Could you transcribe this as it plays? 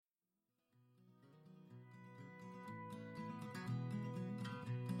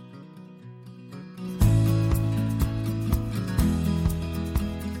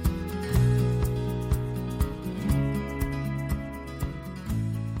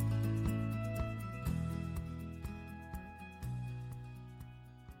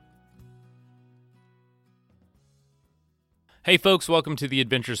Hey folks, welcome to the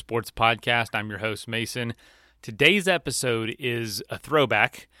Adventure Sports Podcast. I'm your host, Mason. Today's episode is a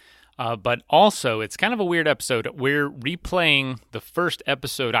throwback, but also it's kind of a weird episode. We're replaying the first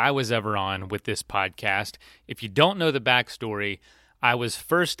episode I was ever on with this podcast. If you don't know the backstory, I was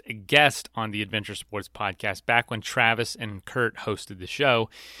first a guest on the Adventure Sports Podcast back when Travis and Kurt hosted the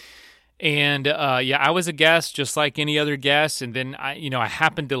show. And I was a guest just like any other guest. And then I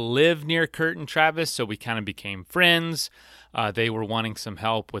happened to live near Kurt and Travis, so we kind of became friends. They were wanting some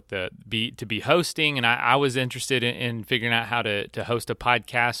help with to be hosting, and I was interested in figuring out how to host a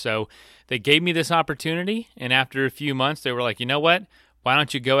podcast. So they gave me this opportunity, and after a few months, they were like, you know what? Why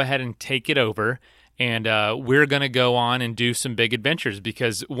don't you go ahead and take it over? And we're going to go on and do some big adventures,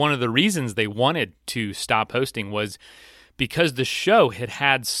 because one of the reasons they wanted to stop hosting was because the show had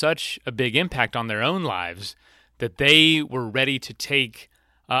had such a big impact on their own lives that they were ready to take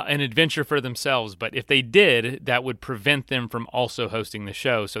an adventure for themselves. But if they did, that would prevent them from also hosting the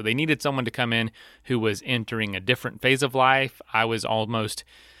show. So they needed someone to come in who was entering a different phase of life. I was almost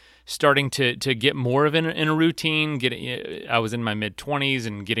starting to get more of in a routine. I was in my mid-20s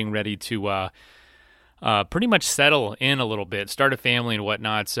and getting ready to pretty much settle in a little bit, start a family and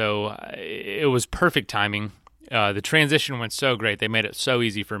whatnot. So it was perfect timing. The transition went so great. They made it so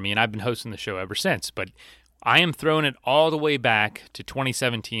easy for me, and I've been hosting the show ever since. But I am throwing it all the way back to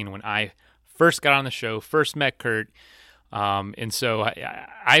 2017 when I first got on the show, first met Kurt. And so I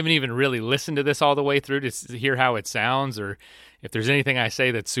haven't even really listened to this all the way through to hear how it sounds, or if there's anything I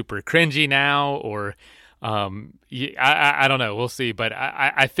say that's super cringy now, or I don't know. We'll see. But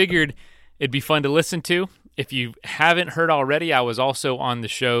I figured it'd be fun to listen to. If you haven't heard already, I was also on the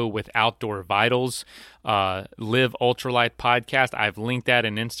show with Outdoor Vitals, Live Ultralight podcast. I've linked that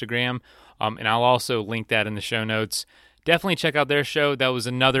in Instagram, and I'll also link that in the show notes. Definitely check out their show. That was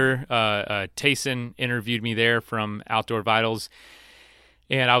another, Tayson interviewed me there from Outdoor Vitals,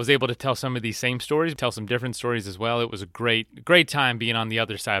 and I was able to tell some of these same stories, tell some different stories as well. It was a great time being on the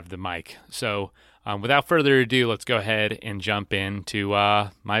other side of the mic. So without further ado, let's go ahead and jump into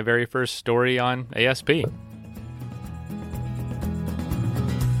my very first story on ASP.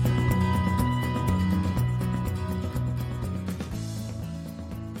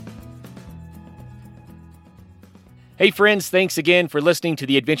 Hey friends, thanks again for listening to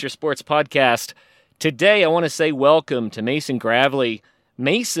the Adventure Sports Podcast. Today I want to say welcome to Mason Gravley.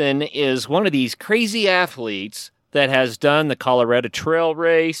 Mason is one of these crazy athletes that has done the Colorado Trail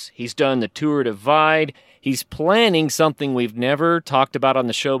Race. He's done the Tour Divide. He's planning something we've never talked about on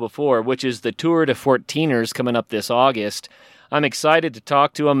the show before, which is the Tour de 14ers coming up this August. I'm excited to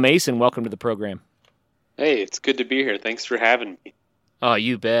talk to him. Mason, welcome to the program. Hey, it's good to be here. Thanks for having me. Oh,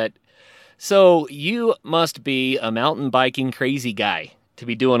 you bet. So you must be a mountain biking crazy guy to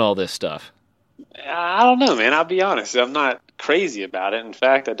be doing all this stuff. I don't know, man. I'll be honest. I'm not crazy about it. In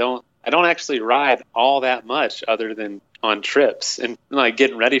fact, I don't actually ride all that much other than on trips and like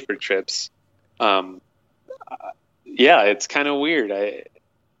getting ready for trips. It's kind of weird.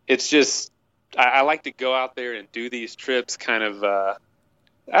 I like to go out there and do these trips kind of,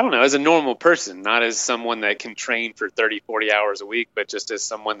 I don't know, as a normal person, not as someone that can train for 30, 40 hours a week, but just as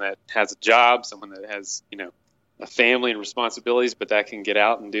someone that has a job, someone that has, a family and responsibilities, but that can get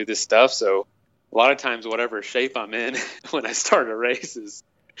out and do this stuff. So a lot of times, whatever shape I'm in when I start a race is,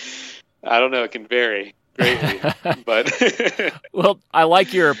 I don't know, it can vary greatly. But well, I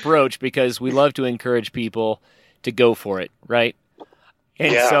like your approach because we love to encourage people to go for it, right?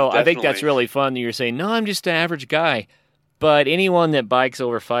 And yeah, so definitely. I think that's really fun that you're saying, no, I'm just an average guy. But anyone that bikes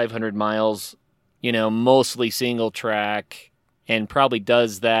over 500 miles, mostly single track, and probably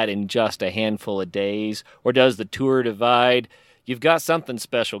does that in just a handful of days, or does the Tour Divide, you've got something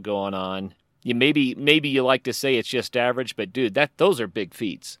special going on. Maybe you like to say it's just average, but dude, those are big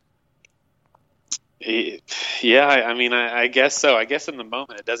feats. Yeah, I guess so. I guess in the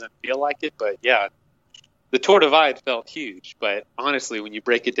moment it doesn't feel like it, but yeah, the Tour Divide felt huge. But honestly, when you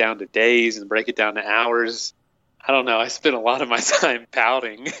break it down to days and break it down to hours, I don't know. I spent a lot of my time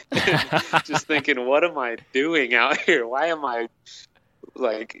pouting, just thinking, what am I doing out here? Why am I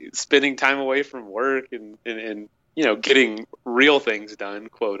like spending time away from work and getting real things done,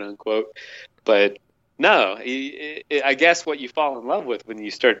 quote unquote. But no, I guess what you fall in love with when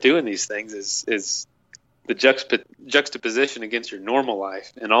you start doing these things is the juxtaposition against your normal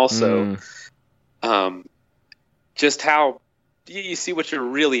life, and also just how you see what you're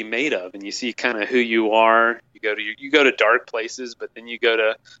really made of, and you see kind of who you are. You go to dark places, but then you go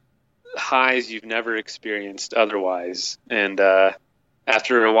to highs you've never experienced otherwise. And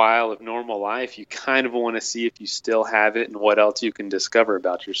after a while of normal life, you kind of want to see if you still have it and what else you can discover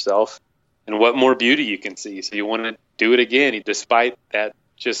about yourself. and what more beauty you can see. So you want to do it again, despite that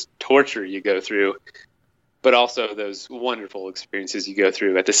just torture you go through, but also those wonderful experiences you go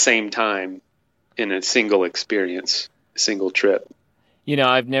through at the same time in a single experience, a single trip. You know,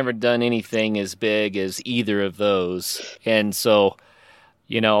 I've never done anything as big as either of those. And so,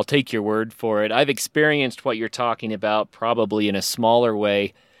 you know, I'll take your word for it. I've experienced what you're talking about probably in a smaller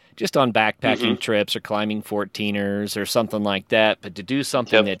way, just on backpacking trips or climbing 14ers or something like that. But to do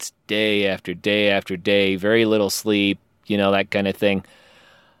something that's day after day after day, very little sleep, you know, that kind of thing.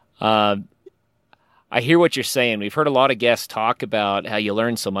 I hear what you're saying. We've heard a lot of guests talk about how you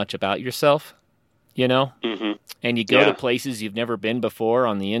learn so much about yourself, you know, and you go to places you've never been before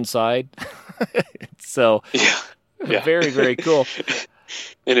on the inside. So very, very cool.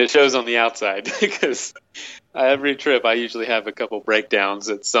 And it shows on the outside because every trip I usually have a couple breakdowns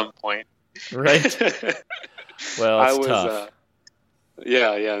at some point. Right. Well, it's tough.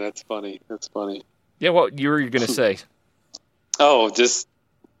 Yeah, that's funny. Yeah, what you were going to say? Oh, just,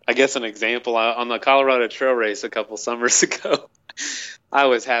 I guess an example. On the Colorado Trail Race a couple summers ago, I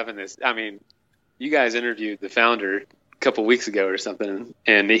was having this, I mean, you guys interviewed the founder a couple weeks ago or something,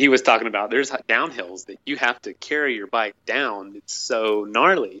 and he was talking about there's downhills that you have to carry your bike down. It's so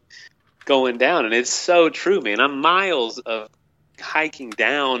gnarly going down, and it's so true, man. I'm miles of hiking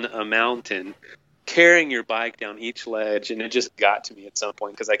down a mountain, carrying your bike down each ledge, and it just got to me at some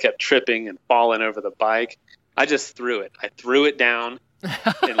point because I kept tripping and falling over the bike. I just threw it. I threw it down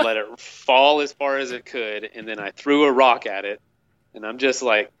and let it fall as far as it could, and then I threw a rock at it, and I'm just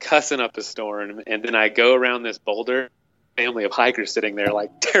like cussing up a storm, and then I go around this boulder, family of hikers sitting there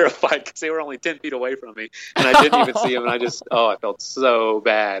like terrified because they were only 10 feet away from me, and I didn't even see them, and I felt so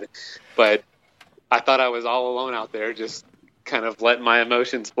bad. But I thought I was all alone out there just kind of letting my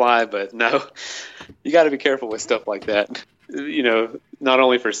emotions fly, but no, you got to be careful with stuff like that, you know, not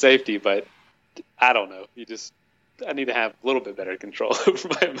only for safety, but I don't know, I need to have a little bit better control over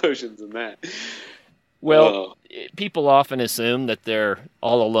my emotions than that. Well, people often assume that they're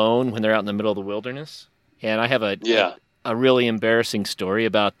all alone when they're out in the middle of the wilderness. And I have a really embarrassing story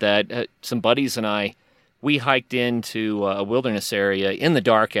about that. Some buddies and I, we hiked into a wilderness area in the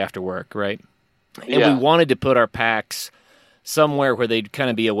dark after work, right? And we wanted to put our packs somewhere where they'd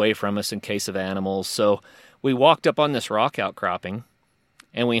kind of be away from us in case of animals. So we walked up on this rock outcropping,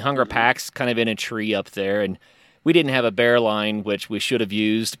 and we hung our packs kind of in a tree up there, and we didn't have a bear line, which we should have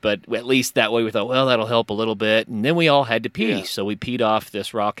used, but at least that way we thought, well, that'll help a little bit. And then we all had to pee, so we peed off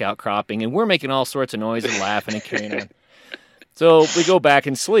this rock outcropping, and we're making all sorts of noise and laughing and carrying on. So we go back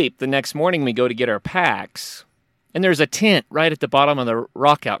and sleep. The next morning we go to get our packs, and there's a tent right at the bottom of the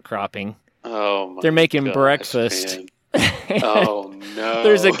rock outcropping. Oh, my They're making gosh, breakfast. Oh, no.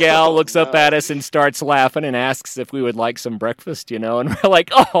 There's a gal looks up at us and starts laughing and asks if we would like some breakfast, you know, and we're like,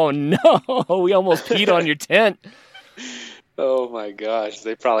 oh, no, we almost peed on your tent. Oh, my gosh.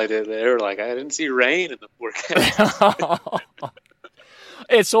 They probably did. They were like, I didn't see rain in the forecast.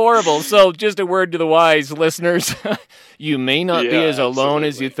 It's horrible. So just a word to the wise listeners. You may not be as alone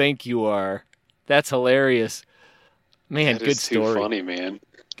as you think you are. That's hilarious. Man, that good story. Too funny, man.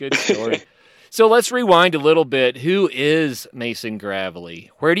 Good story. So let's rewind a little bit. Who is Mason Gravley?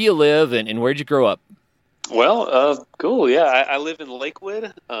 Where do you live, and where'd you grow up? Well, cool. Yeah, I live in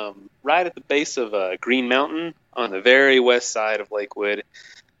Lakewood, right at the base of Green Mountain on the very west side of Lakewood,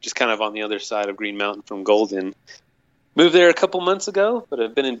 just kind of on the other side of Green Mountain from Golden. Moved there a couple months ago, but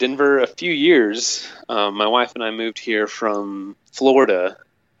I've been in Denver a few years. My wife and I moved here from Florida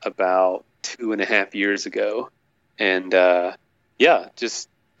about 2.5 years ago. And, just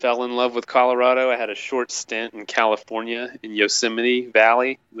fell in love with Colorado. I had a short stint in California in Yosemite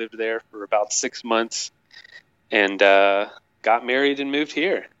Valley, lived there for about 6 months, and got married and moved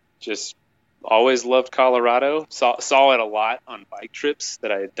here. Just always loved Colorado. Saw it a lot on bike trips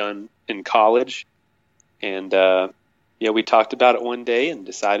that I had done in college. And, we talked about it one day and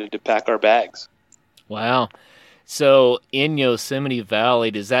decided to pack our bags. Wow. So in Yosemite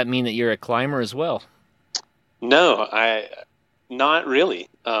Valley, does that mean that you're a climber as well? No, not really.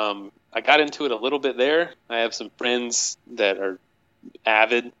 I got into it a little bit there. I have some friends that are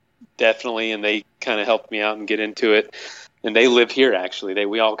avid, definitely, and they kind of helped me out and get into it. And they live here, actually.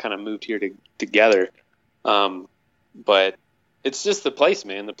 We all kind of moved here together. But it's just the place,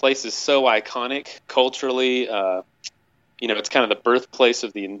 man. The place is so iconic culturally. It's kind of the birthplace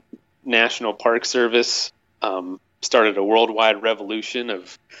of the National Park Service. Started a worldwide revolution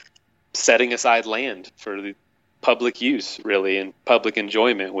of setting aside land for the public use, really, and public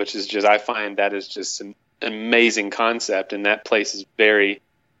enjoyment, which is just, I find that is just an amazing concept. And that place is very,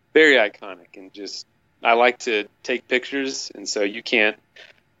 very iconic. And just, I like to take pictures. And so you can't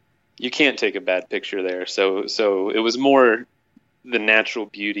you can't take a bad picture there. So it was more the natural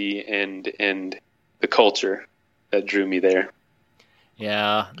beauty and the culture that drew me there.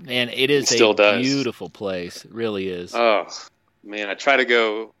 Yeah, man, it is Still a does. beautiful place. It really is. Oh, man, I try to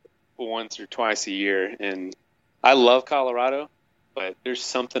go once or twice a year, and I love Colorado, but there's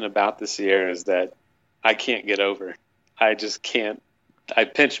something about the Sierras that I can't get over. I just can't. I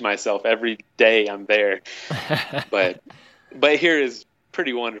pinch myself every day I'm there, but here is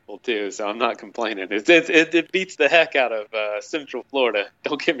pretty wonderful too, so I'm not complaining. It beats the heck out of Central Florida.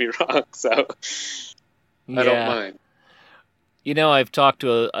 Don't get me wrong, so I don't mind. You know, I've talked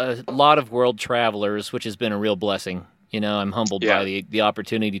to a lot of world travelers, which has been a real blessing. You know, I'm humbled by the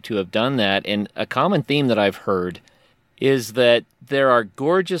opportunity to have done that. And a common theme that I've heard is that there are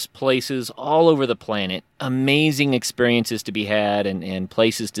gorgeous places all over the planet, amazing experiences to be had and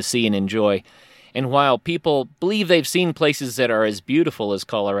places to see and enjoy. And while people believe they've seen places that are as beautiful as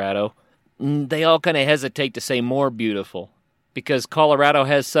Colorado, they all kind of hesitate to say more beautiful because Colorado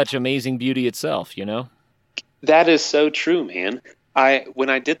has such amazing beauty itself, you know? That is so true, man.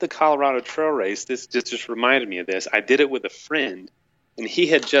 When I did the Colorado Trail Race, this just reminded me of this. I did it with a friend, and he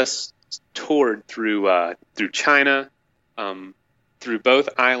had just toured through China, through both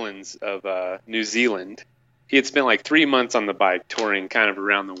islands of New Zealand. He had spent like 3 months on the bike touring kind of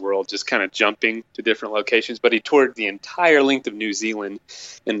around the world, just kind of jumping to different locations. But he toured the entire length of New Zealand,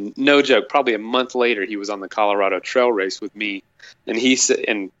 and no joke, probably a month later, he was on the Colorado Trail Race with me, and he said,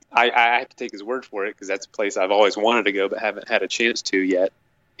 and I have to take his word for it because that's a place I've always wanted to go but haven't had a chance to yet.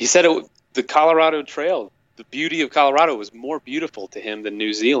 He said the Colorado Trail, the beauty of Colorado was more beautiful to him than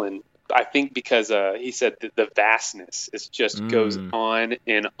New Zealand. I think because he said that the vastness just goes on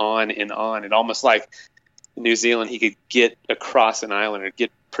and on and on. And almost like New Zealand, he could get across an island or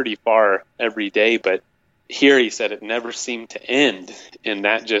get pretty far every day. But here he said it never seemed to end. And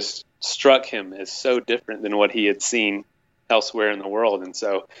that just struck him as so different than what he had seen elsewhere in the world. And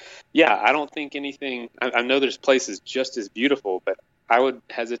so, yeah, I don't think anything, I know there's places just as beautiful, but I would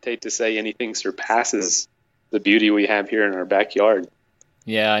hesitate to say anything surpasses the beauty we have here in our backyard.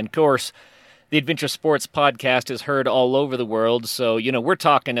 Yeah, and of course, the Adventure Sports Podcast is heard all over the world, so, you know, we're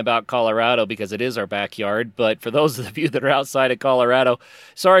talking about Colorado because it is our backyard, but for those of you that are outside of Colorado,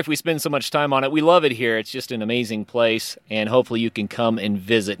 sorry if we spend so much time on it. We love it here. It's just an amazing place, and hopefully you can come and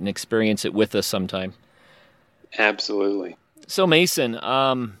visit and experience it with us sometime. Absolutely. So, Mason,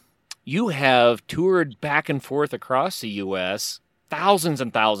 you have toured back and forth across the U.S., thousands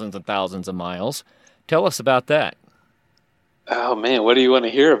and thousands and thousands of miles. Tell us about that. Oh, man, what do you want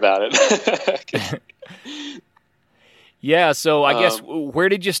to hear about it? Yeah, so I guess where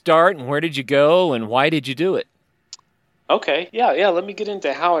did you start and where did you go and why did you do it? Okay, yeah. Let me get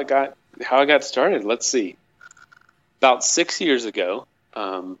into how I got started. Let's see. About 6 years ago,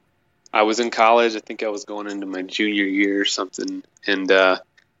 I was in college. I think I was going into my junior year or something, and I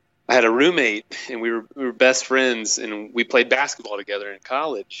had a roommate, and we were best friends, and we played basketball together in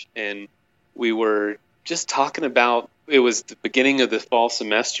college, and we were just talking about, it was the beginning of the fall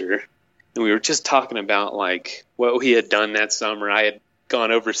semester, and we were just talking about like what we had done that summer. I had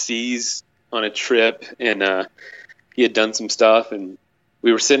gone overseas on a trip, and he had done some stuff, and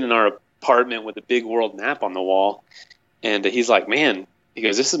we were sitting in our apartment with a big world map on the wall, and he's like, man, he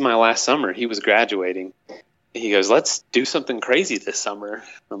goes, this is my last summer. He was graduating. He goes, let's do something crazy this summer.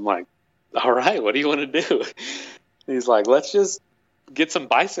 I'm like, all right, what do you want to do? He's like, let's just get some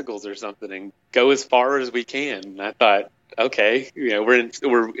bicycles or something and go as far as we can. And I thought, okay, you know,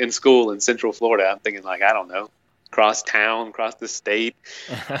 we're in school in Central Florida. I'm thinking like, I don't know, cross town, cross the state.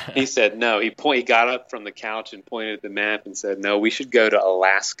 He said, no, he got up from the couch and pointed at the map and said, no, we should go to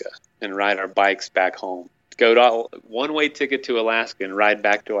Alaska and ride our bikes back home. Go to one-way ticket to Alaska and ride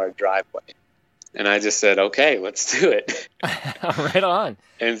back to our driveway. And I just said, okay, let's do it. Right on.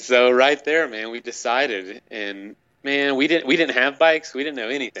 And so right there, man, we decided. And man, we didn't have bikes. We didn't know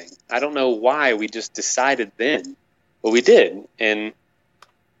anything. I don't know why we just decided then, but we did. And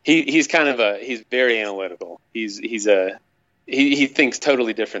he's very analytical. He thinks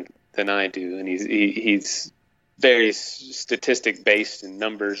totally different than I do, and he's very statistic based and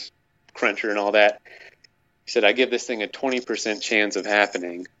numbers cruncher and all that. He said, I give this thing a 20% chance of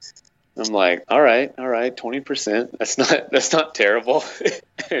happening. I'm like, all right, 20%. That's not terrible.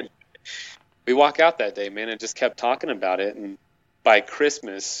 And we walk out that day, man, and just kept talking about it. And by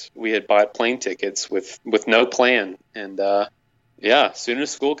Christmas, we had bought plane tickets with no plan. And as soon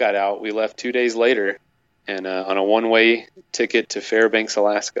as school got out, we left 2 days later, and on a one-way ticket to Fairbanks,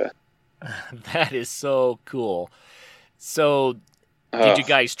 Alaska. That is so cool. So Did you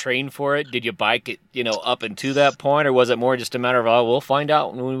guys train for it? Did you bike it, up into that point, or was it more just a matter of, we'll find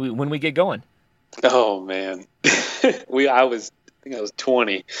out when we get going? Oh man, I think I was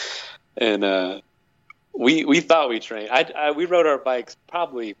 20, and we thought we trained. We rode our bikes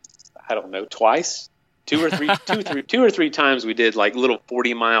probably, I don't know, twice, two or three times. We did like little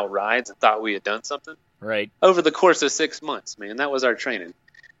 40-mile rides and thought we had done something. Right. Over the course of 6 months, man, that was our training.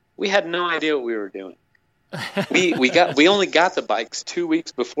 We had no idea what we were doing. We only got the bikes 2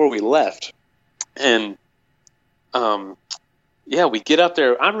 weeks before we left, and we get up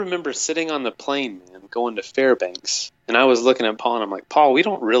there. I remember sitting on the plane, man, going to Fairbanks, and I was looking at Paul, and I'm like, Paul, I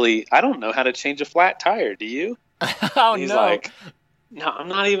don't know how to change a flat tire. Do you? Oh, He's no. like, no, I'm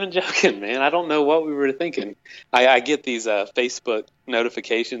not even joking, man. I don't know what we were thinking. I get these Facebook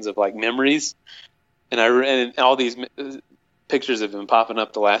notifications of like memories, and all these pictures have been popping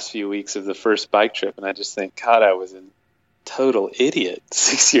up the last few weeks of the first bike trip, and I just think, God, I was a total idiot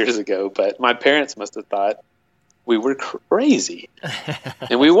 6 years ago. But my parents must have thought we were crazy,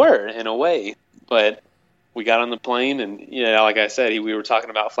 and we were in a way. But we got on the plane, and like I said, we were talking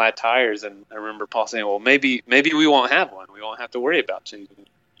about flat tires, and I remember Paul saying, "Well, maybe we won't have one. We won't have to worry about changing it."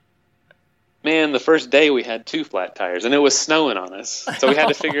 Man, the first day we had 2 flat tires, and it was snowing on us, so we had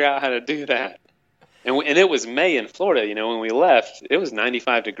to figure out how to do that. And it was May in Florida, when we left, it was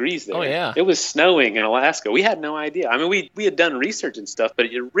 95 degrees there. Oh, yeah. It was snowing in Alaska. We had no idea. I mean, we had done research and stuff, but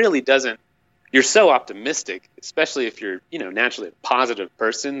it really doesn't. You're so optimistic, especially if you're, naturally a positive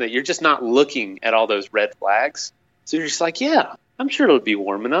person, that you're just not looking at all those red flags. So you're just like, yeah, I'm sure it'll be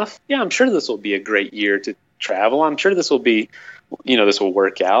warm enough. Yeah, I'm sure this will be a great year to travel. I'm sure this will be, this will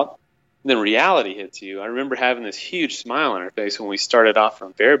work out. And then reality hits you. I remember having this huge smile on our face when we started off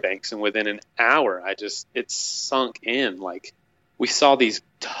from Fairbanks, and within an hour, it sunk in. Like, we saw these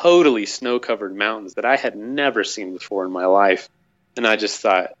totally snow-covered mountains that I had never seen before in my life. And I just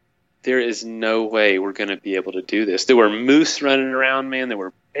thought, there is no way we're going to be able to do this. There were moose running around, man. There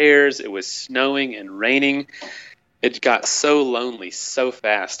were bears. It was snowing and raining. It got so lonely so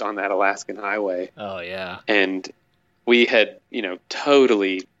fast on that Alaskan highway. Oh, yeah. And we had,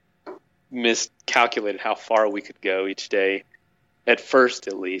 totally miscalculated how far we could go each day, at first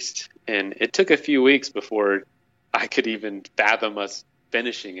at least. And it took a few weeks before I could even fathom us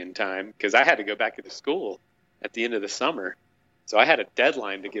finishing in time, because I had to go back to school at the end of the summer. So I had a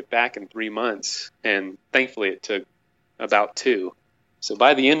deadline to get back in 3 months, and thankfully it took about 2. So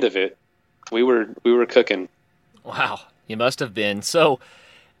by the end of it, we were cooking. Wow, you must have been. So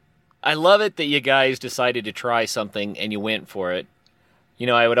I love it that you guys decided to try something and you went for it.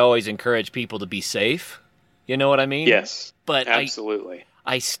 I would always encourage people to be safe. You know what I mean? Yes, but absolutely.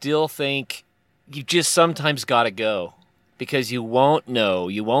 I still think you just sometimes got to go, because you won't know,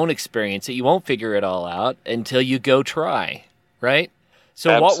 you won't experience it, you won't figure it all out until you go try, right?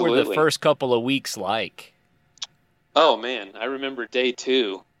 So Absolutely. What were the first couple of weeks like? Oh, man, I remember day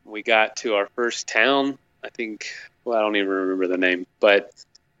 2. We got to our first town. I don't even remember the name, but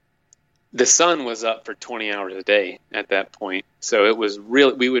the sun was up for 20 hours a day at that point. So it was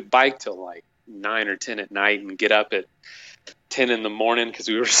we would bike till like 9 or 10 at night and get up at 10 in the morning because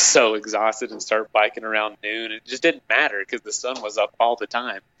we were so exhausted, and start biking around noon. It just didn't matter because the sun was up all the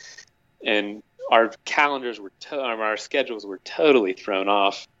time. And our calendars were, our schedules were totally thrown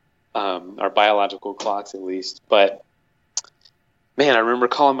off, our biological clocks at least. But man, I remember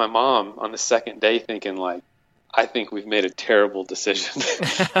calling my mom on the second day thinking like, I think we've made a terrible decision.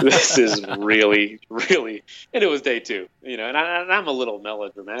 This is really, really, and it was day 2, and I'm a little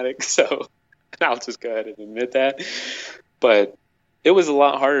melodramatic, so I'll just go ahead and admit that. But it was a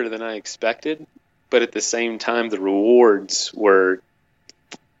lot harder than I expected, but at the same time, the rewards were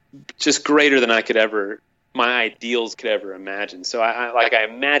just greater than my ideals could ever imagine. So I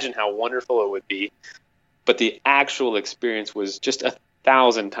imagine how wonderful it would be, but the actual experience was just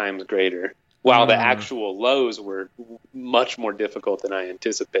 1,000 times greater. While the actual lows were much more difficult than I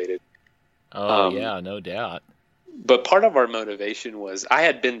anticipated. Oh, yeah, no doubt. But part of our motivation was I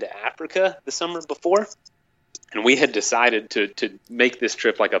had been to Africa the summer before, and we had decided to make this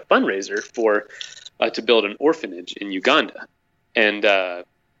trip like a fundraiser to build an orphanage in Uganda. And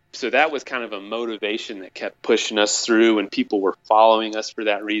so that was kind of a motivation that kept pushing us through, and people were following us for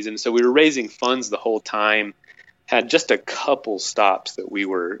that reason. So we were raising funds the whole time. Had just a couple stops that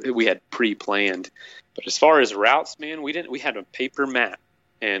we had pre-planned, but as far as routes, man, we had a paper map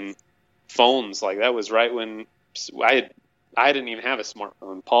and phones. Like that was right when I didn't even have a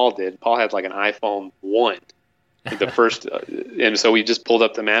smartphone. Paul did. Paul had like an iPhone 1, the first, and so we just pulled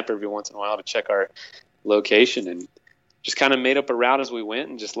up the map every once in a while to check our location, and just kind of made up a route as we went,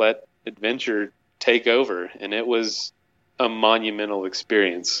 and just let adventure take over. And it was a monumental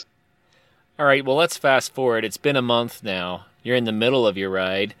experience. All right, well, let's fast forward. It's been a month now. You're in the middle of your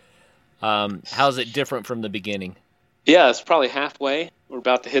ride. How's it different from the beginning? Yeah, it's probably halfway. We're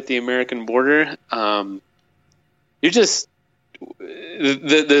about to hit the American border. You're just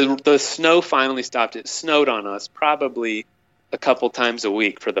the snow finally stopped. It snowed on us probably a couple times a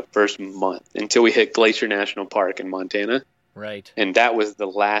week for the first month until we hit Glacier National Park in Montana. Right. And that was the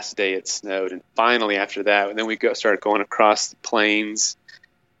last day it snowed. And finally after that, and then we started going across the plains.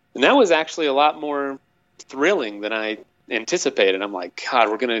 And that was actually a lot more thrilling than I anticipated. I'm like, God,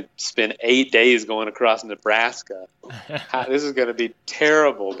 we're going to spend 8 days going across Nebraska. This is going to be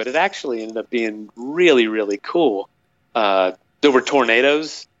terrible. But it actually ended up being really, really cool. There were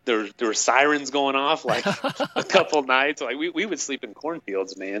tornadoes. There were sirens going off like a couple nights. Like we would sleep in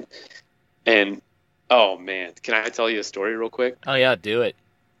cornfields, man. And oh man, can I tell you a story real quick? Oh yeah, do it.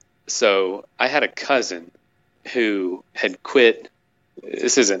 So I had a cousin who had quit.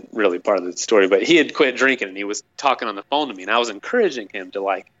 This isn't really part of the story, but he had quit drinking and he was talking on the phone to me, and I was encouraging him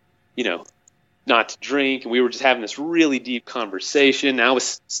to not to drink. And we were just having this really deep conversation. I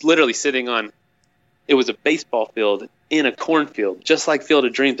was literally sitting on, it was a baseball field in a cornfield, just like Field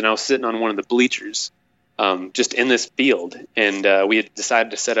of Dreams. And I was sitting on one of the bleachers, just in this field. And we had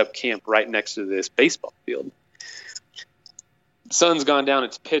decided to set up camp right next to this baseball field. The sun's gone down.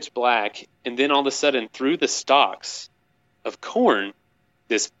 It's pitch black. And then all of a sudden, through the stalks of corn,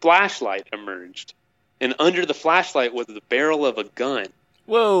 this flashlight emerged. And under the flashlight was the barrel of a gun.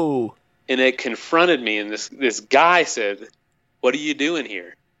 Whoa. And it confronted me. And this guy said, "What are you doing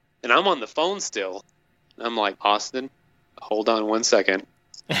here?" And I'm on the phone still. I'm like, "Austin, hold on 1 second.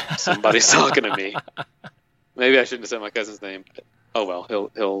 Somebody's talking to me." Maybe I shouldn't have said my cousin's name, but oh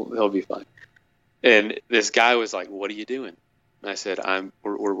well, he'll be fine. And this guy was like, "What are you doing?" And I said,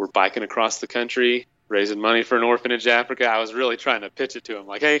 we're biking across the country, raising money for an orphanage in Africa." I was really trying to pitch it to him,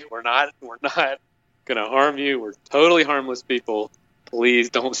 like, "Hey, we're not gonna harm you. We're totally harmless people. Please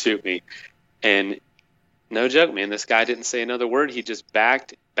don't shoot me." And no joke, man, this guy didn't say another word. He just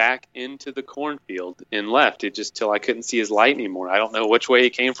backed back into the cornfield and left it just till I couldn't see his light anymore. I don't know which way he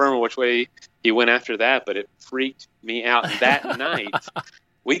came from or which way he went after that, but it freaked me out. And that night,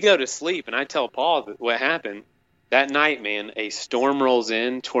 we go to sleep, and I tell Paul what happened. That night, man, a storm rolls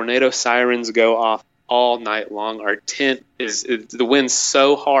in, tornado sirens go off all night long. Our tent the wind's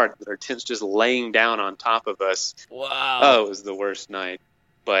so hard that our tent's just laying down on top of us. Wow. Oh, it was the worst night.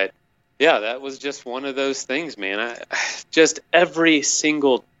 But yeah, that was just one of those things, man. Just every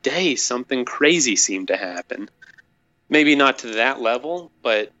single day, something crazy seemed to happen. Maybe not to that level,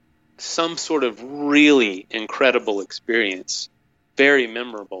 but some sort of really incredible experience, very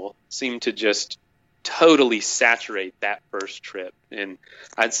memorable, seemed to just totally saturate that first trip. And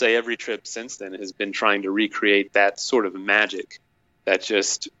I'd say every trip since then has been trying to recreate that sort of magic that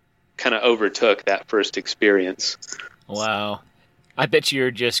just kind of overtook that first experience. Wow. I bet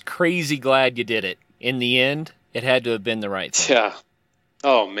you're just crazy glad you did it. In the end, it had to have been the right thing. Yeah.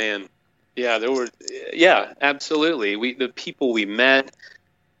 Oh man. Yeah, absolutely. The people we met,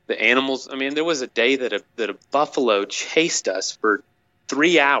 the animals. I mean, there was a day that a buffalo chased us for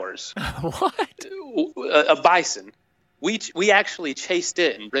 3 hours. What? A bison. We actually chased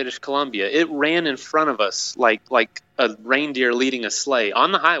it in British Columbia. It ran in front of us like a reindeer leading a sleigh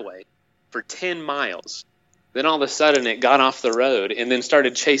on the highway for 10 miles. Then all of a sudden it got off the road and then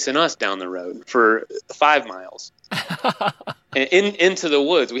started chasing us down the road for 5 miles. And into the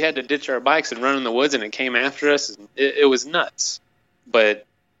woods. We had to ditch our bikes and run in the woods, and it came after us. And it was nuts. But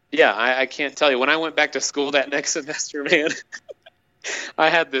yeah, I can't tell you. When I went back to school that next semester, man, I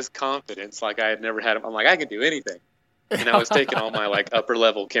had this confidence like I had never had. I'm like, I can do anything. And I was taking all my upper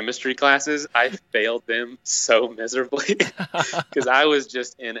level chemistry classes. I failed them so miserably because I was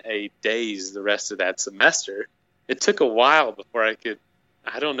just in a daze the rest of that semester. It took a while before I could,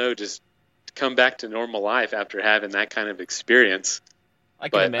 just come back to normal life after having that kind of experience. I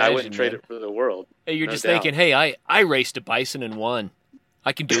can imagine. I wouldn't trade it for the world. Hey, you're just thinking, hey, I raced a bison and won.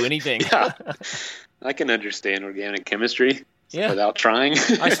 I can do anything. Yeah. I can understand organic chemistry without trying.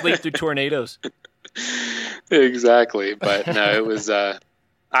 I sleep through tornadoes. Exactly. But no, it was,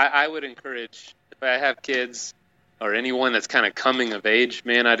 I would encourage, if I have kids or anyone that's kind of coming of age,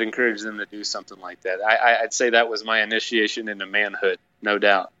 man, I'd encourage them to do something like that. I'd say that was my initiation into manhood, no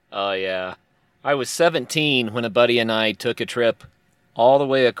doubt. Oh, yeah. I was 17 when a buddy and I took a trip all the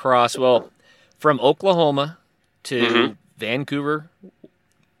way across, from Oklahoma to Vancouver,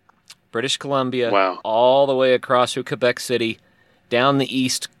 British Columbia, all the way across through Quebec City, down the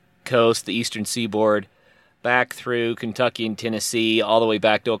east coast, the eastern seaboard, back through Kentucky and Tennessee, all the way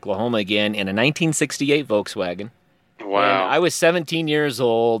back to Oklahoma again in a 1968 Volkswagen. Wow. And I was 17 years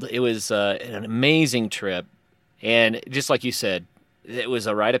old. It was an amazing trip. And just like you said, it was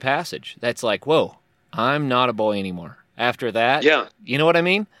a rite of passage. That's like, whoa, I'm not a boy anymore. After that, Yeah. you know what I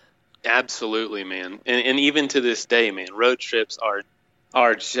mean? Absolutely, man. And even to this day, man, road trips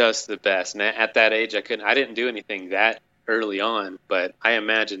are just the best. And at that age, I didn't do anything that early on, but I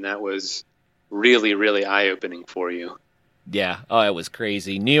imagine that was really, really eye-opening for you. Yeah. Oh, it was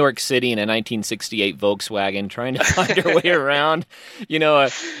crazy. New York City in a 1968 Volkswagen trying to find our way around. You know,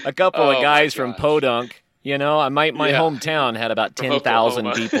 a couple of guys from Podunk. You know, my hometown had about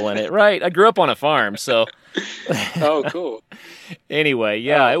 10,000 people in it. Right. I grew up on a farm, so. Oh, cool. Anyway,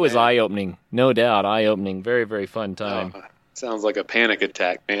 yeah, it was eye-opening. No doubt, eye-opening. Very, very fun time. Sounds like a panic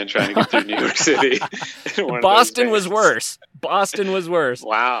attack, man, trying to get through New York City. Boston was worse. Boston was worse.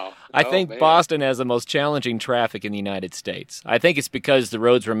 Wow. I think Boston has the most challenging traffic in the United States. I think it's because the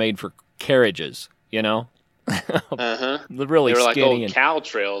roads were made for carriages, you know? Really they were like skinny old cow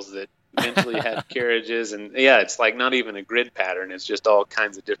trails that eventually had carriages, and yeah, it's like not even a grid pattern. It's just all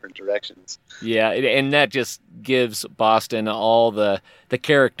kinds of different directions. Yeah, and that just gives Boston all the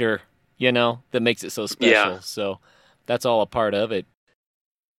character, you know, that makes it so special. Yeah. So that's all a part of it.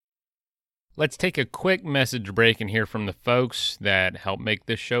 Let's take a quick message break and hear from the folks that help make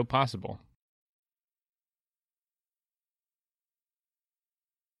this show possible.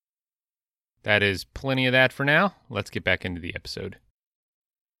 That is plenty of that for now. Let's get back into the episode.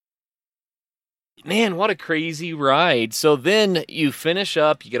 Man, what a crazy ride. So then you finish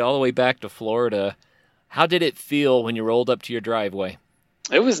up, you get all the way back to Florida. How did it feel when you rolled up to your driveway?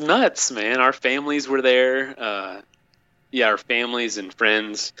 It was nuts, man. Our families were there. Our families and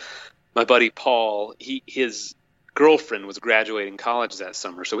friends. My buddy Paul, his girlfriend was graduating college that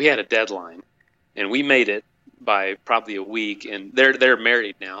summer, so we had a deadline, and we made it by probably a week. And they're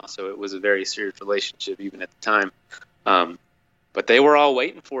married now, so it was a very serious relationship even at the time. But they were all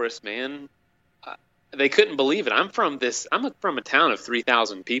waiting for us, man. They couldn't believe it. I'm from a town of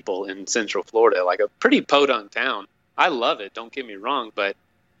 3,000 people in Central Florida, like a pretty podunk town. I love it. Don't get me wrong, but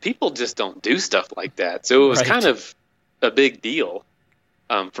people just don't do stuff like that. So it was kind of a big deal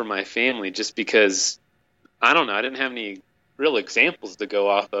for my family, just because I don't know. I didn't have any real examples to go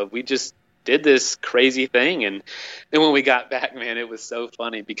off of. We just did this crazy thing, and then when we got back, man, it was so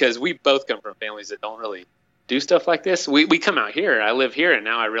funny because we both come from families that don't really do stuff like this. We come out here. I live here, and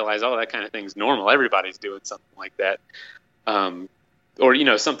now I realize, that kind of thing's normal. Everybody's doing something like that,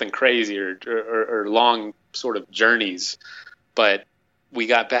 or something crazy or long sort of journeys. But we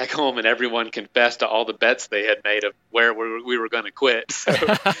got back home, and everyone confessed to all the bets they had made of where we were going to quit. So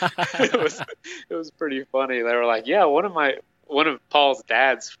it was pretty funny. They were like, "Yeah, one of Paul's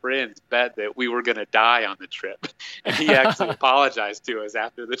dad's friends bet that we were going to die on the trip, and he actually apologized to us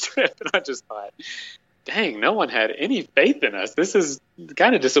after the trip." And I just thought, dang, no one had any faith in us. This is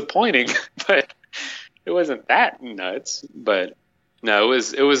kind of disappointing, but it wasn't that nuts. But no,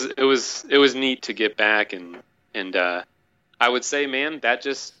 it was neat to get back, and I would say, man, that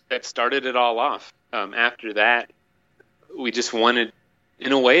started it all off. After that, we just wanted,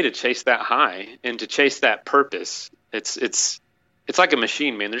 in a way, to chase that high and to chase that purpose. It's like a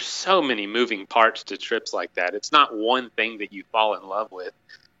machine, man. There's so many moving parts to trips like that. It's not one thing that you fall in love with,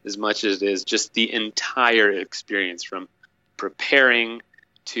 as much as it is just the entire experience, from preparing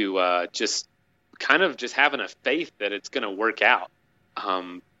to just having a faith that it's going to work out.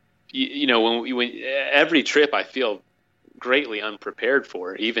 When every trip I feel greatly unprepared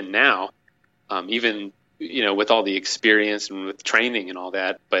for, even now, with all the experience and with training and all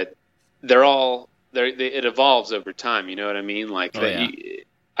that, but it evolves over time. You know what I mean? Like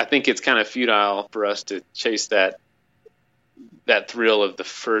I think it's kind of futile for us to chase that thrill of the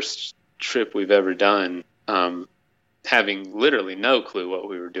first trip we've ever done, having literally no clue what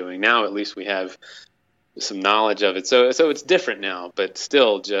we were doing. Now at least we have some knowledge of it, so it's different now, but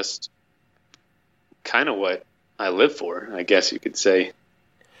still just kind of what I live for, I guess you could say.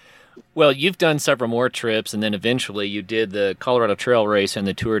 Well, you've done several more trips, and then eventually you did the Colorado Trail Race and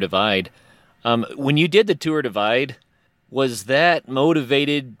the Tour Divide. When you did the Tour Divide, was that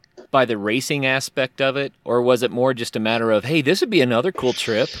motivated by the racing aspect of it, or was it more just a matter of, hey, this would be another cool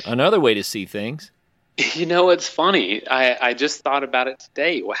trip, another way to see things? It's funny. I just thought about it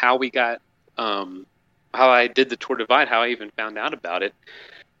today, how we got, how I did the Tour Divide, how I even found out about it.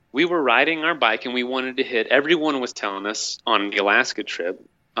 We were riding our bike, and we wanted to hit, everyone was telling us on the Alaska trip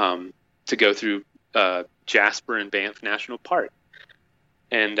to go through Jasper and Banff National Park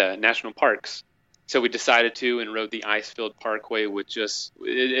and national parks. So we decided to, and rode the Icefield Parkway, which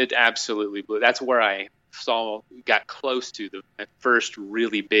it absolutely blew. That's where I got close to my first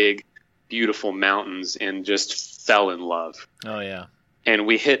really big beautiful mountains and just fell in love. Oh, yeah. And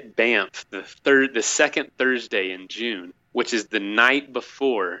we hit Banff the second Thursday in June, which is the night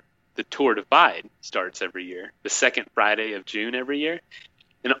before the Tour Divide starts every year, the second Friday of June every year.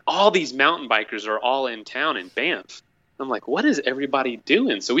 And all these mountain bikers are all in town in Banff. I'm like, what is everybody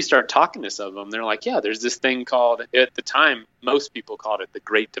doing? So we start talking to some of them. They're like, yeah, there's this thing called, at the time, most people called it the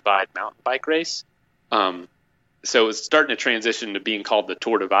Great Divide Mountain Bike Race. So it's starting to transition to being called the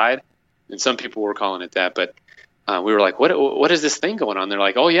Tour Divide. And some people were calling it that. But we were like, what is this thing going on? They're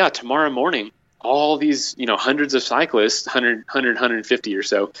like, oh, yeah, tomorrow morning, all these, hundreds of cyclists, 150 or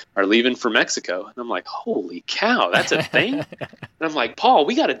so, are leaving for Mexico. And I'm like, holy cow, that's a thing? And I'm like, Paul,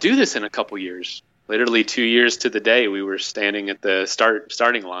 we got to do this in a couple years. Literally 2 years to the day, we were standing at the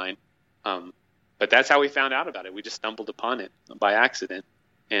starting line. But that's how we found out about it. We just stumbled upon it by accident.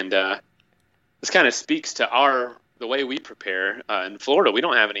 And this kind of speaks to the way we prepare. In Florida, we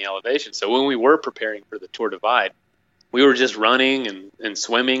don't have any elevation. So when we were preparing for the Tour Divide, we were just running and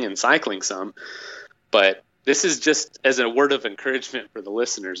swimming and cycling some. But this is just as a word of encouragement for the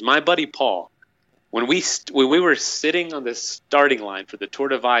listeners. My buddy Paul, when we were sitting on the starting line for the Tour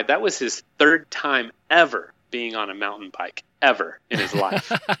Divide, that was his third time ever being on a mountain bike, ever in his life.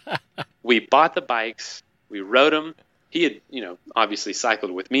 We bought the bikes, we rode them. He had, obviously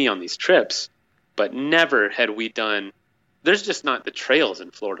cycled with me on these trips, but never had we done, there's just not the trails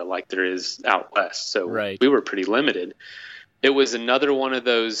in Florida like there is out west. So right. We were pretty limited. It was another one of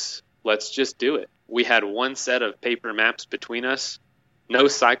those, let's just do it. We had one set of paper maps between us. No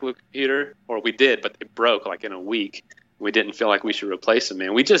cyclocomputer, or we did, but they broke like in a week. We didn't feel like we should replace them,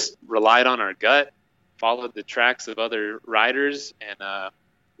 man. We just relied on our gut, followed the tracks of other riders, and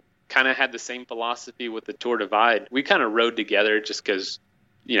kind of had the same philosophy with the Tour Divide. We kind of rode together just because,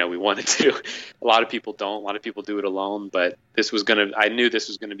 we wanted to. A lot of people don't. A lot of people do it alone, but I knew this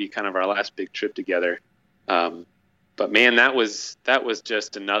was going to be kind of our last big trip together. But man, that was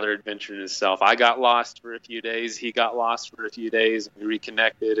just another adventure in itself. I got lost for a few days. He got lost for a few days. We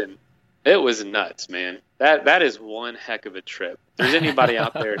reconnected, and it was nuts, man. That is one heck of a trip. If there's anybody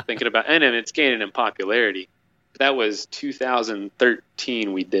out there thinking about, and it's gaining in popularity. That was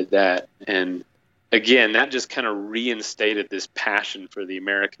 2013 we did that. And again, that just kind of reinstated this passion for the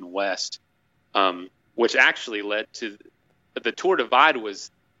American West, which actually led to the Tour Divide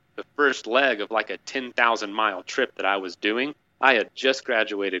was the first leg of like a 10,000 mile trip that I was doing. I had just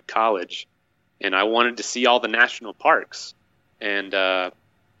graduated college and I wanted to see all the national parks. And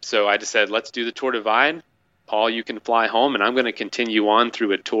so I just said, let's do the Tour Divide. Paul, you can fly home and I'm going to continue on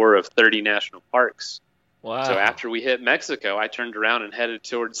through a tour of 30 national parks. Wow. So after we hit Mexico, I turned around and headed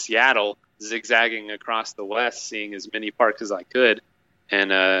towards Seattle, zigzagging across the West, seeing as many parks as I could,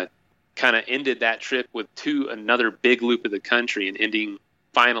 and kind of ended that trip with another big loop of the country and ending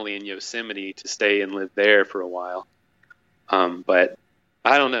finally in Yosemite to stay and live there for a while. But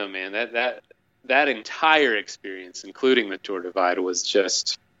I don't know, man, that entire experience, including the Tour Divide, was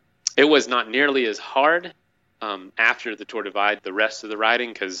just, it was not nearly as hard after the Tour Divide, the rest of the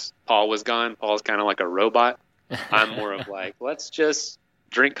riding, because Paul was gone. Paul's kind of like a robot. I'm more of like, let's just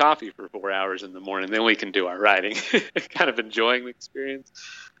drink coffee for 4 hours in the morning, then we can do our riding. Kind of enjoying the experience.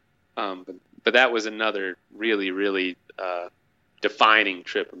 But that was another really, really defining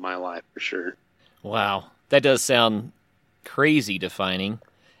trip in my life for sure. Wow. That does sound crazy defining.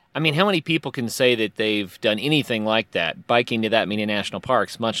 I mean, how many people can say that they've done anything like that, biking to that many national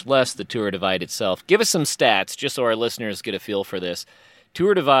parks, much less the Tour Divide itself? Give us some stats, just so our listeners get a feel for this.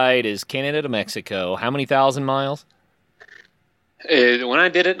 Tour Divide is Canada to Mexico. How many thousand miles? When I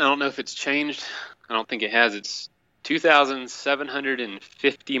did it, and I don't know if it's changed. I don't think it has. It's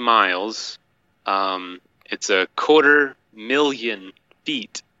 2,750 miles. It's 250,000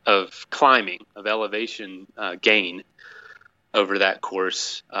 feet of climbing, of elevation gain over that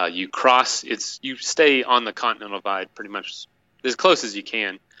course. You stay on the Continental Divide pretty much as close as you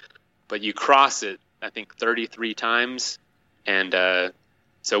can, but you cross it, I think, 33 times. And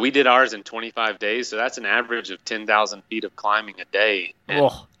so we did ours in 25 days. So that's an average of 10,000 feet of climbing a day. And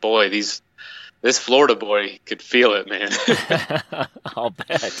boy, this Florida boy could feel it, man. I'll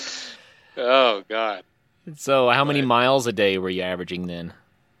bet. Oh, God. So how many miles a day were you averaging then?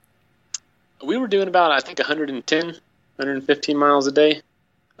 We were doing about, I think, 115 miles a day,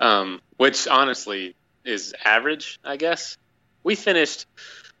 which honestly is average, I guess. We finished,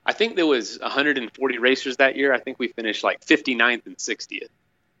 I think there was 140 racers that year. I think we finished like 59th and 60th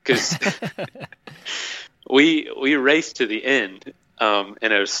because we raced to the end,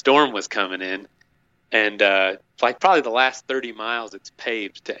 and a storm was coming in. And like probably the last 30 miles, it's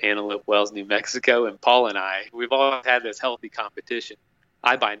paved to Antelope Wells, New Mexico. And Paul and I, we've always had this healthy competition.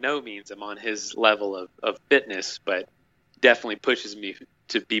 I by no means am on his level of fitness, but definitely pushes me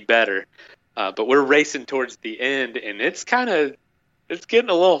to be better. But we're racing towards the end, and it's getting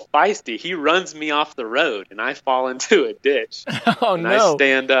a little feisty. He runs me off the road, and I fall into a ditch. Oh, and no. I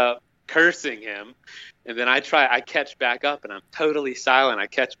stand up cursing him, and then I catch back up, and I'm totally silent. I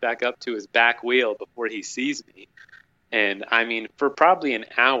catch back up to his back wheel before he sees me. And I mean, for probably an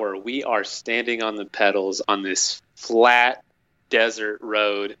hour, we are standing on the pedals on this flat desert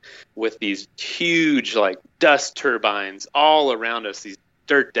road with these huge like dust turbines all around us, these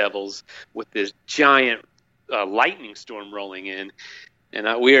dirt devils with this giant lightning storm rolling in.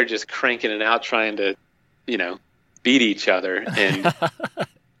 And we are just cranking it out, trying to, beat each other. And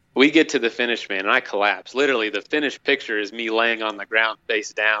we get to the finish, man, and I collapse. Literally, the finished picture is me laying on the ground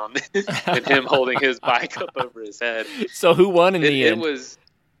face down and him holding his bike up over his head. So who won in the end?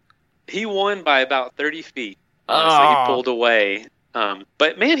 He won by about 30 feet. So he pulled away.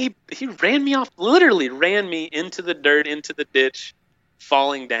 But, man, he ran me off, literally ran me into the dirt, into the ditch,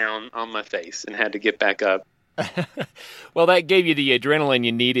 falling down on my face, and had to get back up. Well, that gave you the adrenaline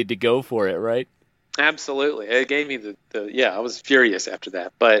you needed to go for it, right? Absolutely. It gave me I was furious after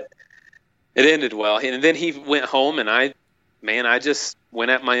that, but it ended well. And then he went home, and I just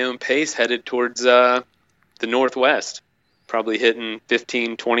went at my own pace, headed towards the Northwest, probably hitting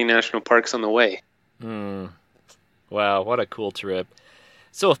 15, 20 national parks on the way. Wow, what a cool trip.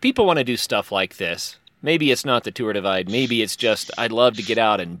 So if people want to do stuff like this, maybe it's not the Tour Divide, maybe it's just, I'd love to get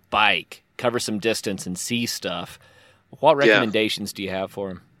out and bike, cover some distance and see stuff. What recommendations do you have for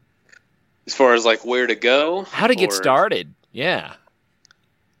them? As far as like where to go? How to get started. Yeah.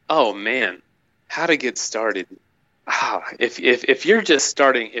 Oh man, how to get started. If you're just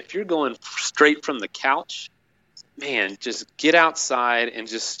starting, if you're going straight from the couch, man, just get outside and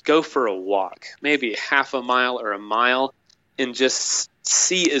just go for a walk, maybe half a mile or a mile, and just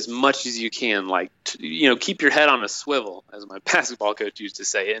see as much as you can. Like, keep your head on a swivel, as my basketball coach used to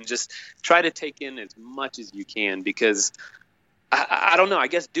say, and just try to take in as much as you can, because I don't know, I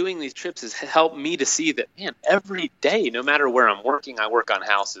guess doing these trips has helped me to see that, man, every day, no matter where I'm working, I work on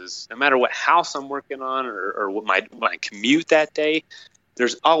houses. No matter what house I'm working on or what my commute that day,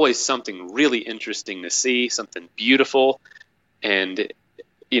 there's always something really interesting to see, something beautiful. And,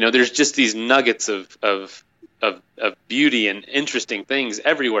 there's just these nuggets of beauty and interesting things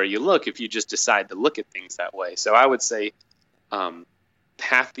everywhere you look if you just decide to look at things that way. So I would say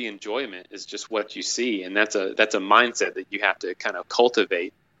half the enjoyment is just what you see, and that's a mindset that you have to kind of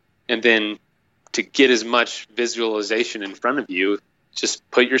cultivate. And then to get as much visualization in front of you, just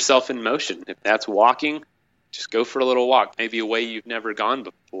put yourself in motion. If that's walking, just go for a little walk, maybe a way you've never gone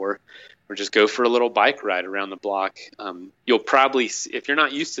before, or just go for a little bike ride around the block. You'll probably, if you're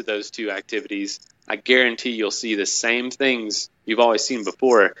not used to those two activities, I guarantee you'll see the same things you've always seen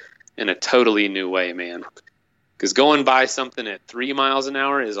before in a totally new way, man. Because going by something at 3 miles an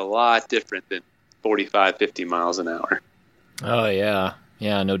hour is a lot different than 45, 50 miles an hour. Oh, yeah.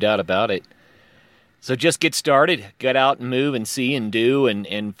 Yeah, no doubt about it. So just get started, get out and move and see and do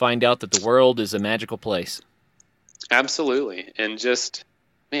and find out that the world is a magical place. Absolutely. And just,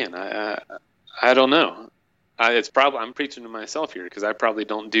 man, I don't know. I'm preaching to myself here because I probably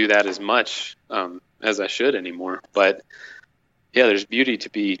don't do that as much as I should anymore. But, yeah, there's beauty to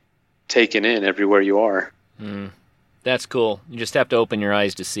be taken in everywhere you are. That's cool. You just have to open your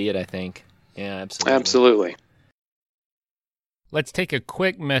eyes to see it, I think. Yeah, absolutely. Absolutely. Let's take a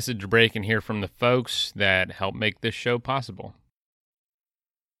quick message break and hear from the folks that help make this show possible.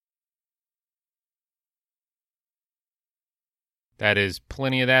 That is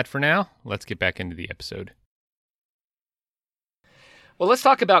plenty of that for now. Let's get back into the episode. Well, let's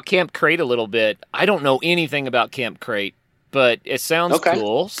talk about Camp Crate a little bit. I don't know anything about Camp Crate, but it sounds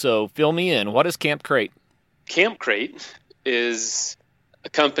cool, so fill me in. What is Camp Crate? Camp Crate is a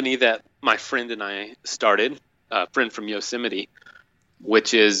company that my friend and I started, a friend from Yosemite,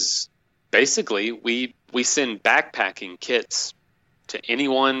 which is basically we send backpacking kits to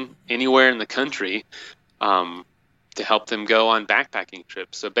anyone, anywhere in the country to help them go on backpacking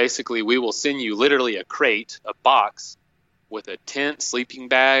trips. So basically we will send you literally a crate, a box with a tent, sleeping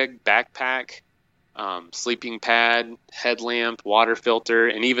bag, backpack, sleeping pad, headlamp, water filter,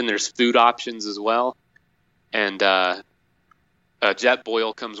 and even there's food options as well. And a jet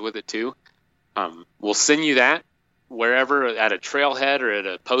boil comes with it too. We'll send you that wherever, at a trailhead or at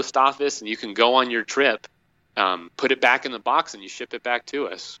a post office, and you can go on your trip, put it back in the box, and you ship it back to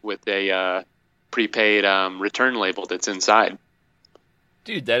us with a prepaid return label that's inside.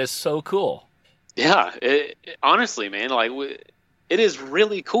 Dude, that is so cool. Yeah, honestly, man, like it is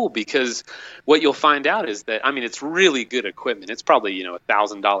really cool because what you'll find out is that, I mean, it's really good equipment. It's probably,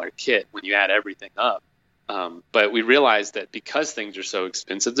 $1,000 kit when you add everything up. But we realized that because things are so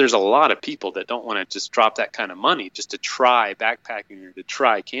expensive, there's a lot of people that don't want to just drop that kind of money just to try backpacking or to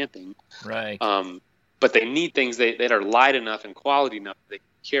try camping. Right. But they need things that are light enough and quality enough that they can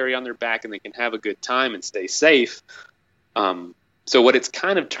carry on their back and they can have a good time and stay safe. So what it's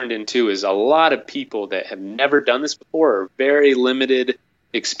kind of turned into is a lot of people that have never done this before or very limited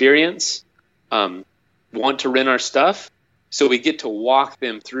experience want to rent our stuff. So we get to walk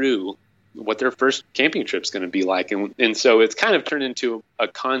them through what their first camping trip is going to be like. And so it's kind of turned into a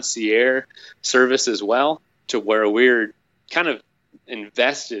concierge service as well, to where we're kind of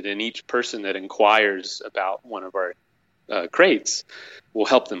invested in each person that inquires about one of our crates. We'll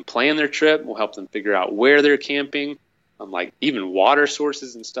help them plan their trip. We'll help them figure out where they're camping, like even water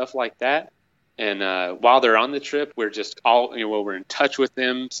sources and stuff like that. And while they're on the trip, we're just we're in touch with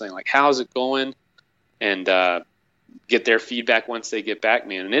them, saying like, how's it going? And get their feedback once they get back,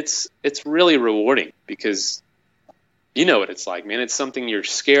 man. And it's really rewarding because you know what it's like, man. It's something you're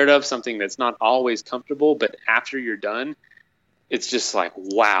scared of, something that's not always comfortable, but after you're done, it's just like,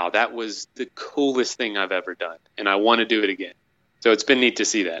 wow, that was the coolest thing I've ever done. And I want to do it again. So it's been neat to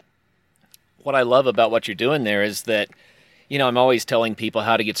see that. What I love about what you're doing there is that, I'm always telling people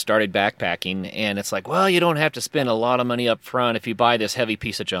how to get started backpacking, and it's like, well, you don't have to spend a lot of money up front if you buy this heavy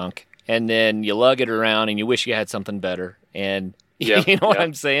piece of junk. And then you lug it around and you wish you had something better. And you know what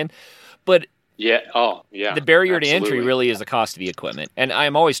I'm saying? But the barrier absolutely. to entry really is the cost of the equipment. And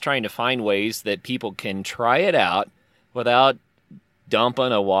I'm always trying to find ways that people can try it out without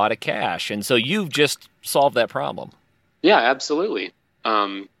dumping a wad of cash. And so you've just solved that problem. Yeah, absolutely.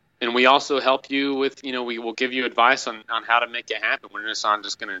 And we also help you with, we will give you advice on how to make it happen. We're just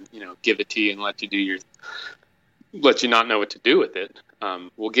going to, give it to you and let you not know what to do with it.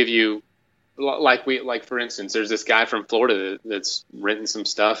 We'll give you, like for instance, there's this guy from Florida that's renting some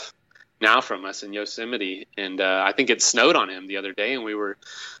stuff now from us in Yosemite, and I think it snowed on him the other day, and we were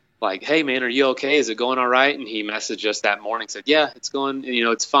like, "Hey man, are you okay? Is it going all right?" And he messaged us that morning, said, "Yeah, it's going.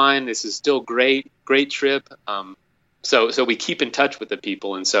 It's fine. This is still great trip." So we keep in touch with the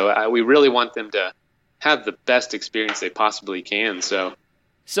people, and so we really want them to have the best experience they possibly can. So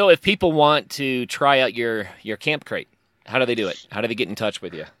if people want to try out your camp crate, how do they do it? How do they get in touch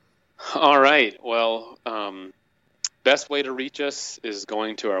with you? All right. Well, best way to reach us is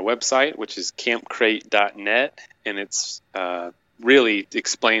going to our website, which is campcrate.net, and it's really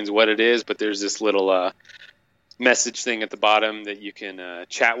explains what it is, but there's this little message thing at the bottom that you can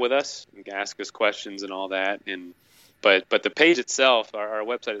chat with us. You can ask us questions and all that. But the page itself, our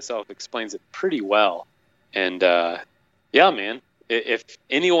website itself, explains it pretty well. And yeah, man. If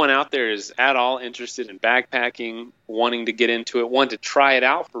anyone out there is at all interested in backpacking, wanting to get into it, want to try it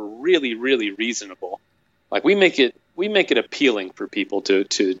out for really, really reasonable, like we make it appealing for people to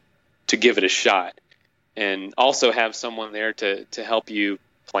give it a shot, and also have someone there to help you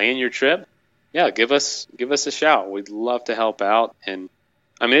plan your trip. Yeah, give us a shout. We'd love to help out. And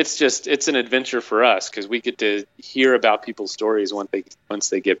I mean, it's an adventure for us because we get to hear about people's stories once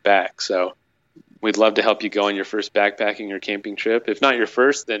they get back. So we'd love to help you go on your first backpacking or camping trip. If not your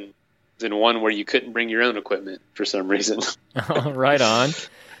first, then one where you couldn't bring your own equipment for some reason. Right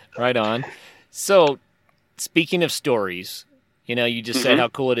on. So, speaking of stories, you just said how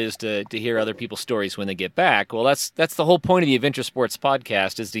cool it is to hear other people's stories when they get back. Well, that's the whole point of the Adventure Sports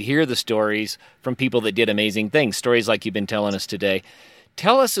Podcast, is to hear the stories from people that did amazing things, stories like you've been telling us today.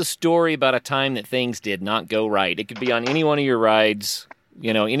 Tell us a story about a time that things did not go right. It could be on any one of your rides,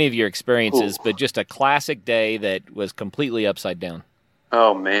 any of your experiences, but just a classic day that was completely upside down.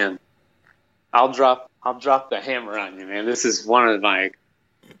 Oh man, I'll drop the hammer on you, man. This is one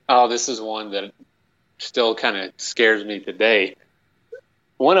that still kind of scares me today.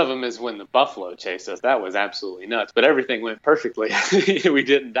 One of them is when the buffalo chased us. That was absolutely nuts, but everything went perfectly. We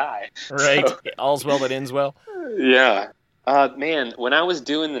didn't die. Right. So, all's well that ends well. Yeah. Man, when I was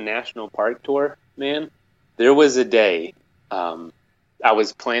doing the national park tour, man, there was a day, I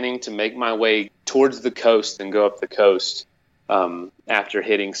was planning to make my way towards the coast and go up the coast after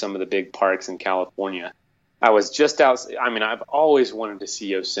hitting some of the big parks in California. I was just out. I mean, I've always wanted to see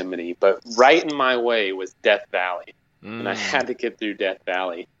Yosemite, but right in my way was Death Valley, and I had to get through Death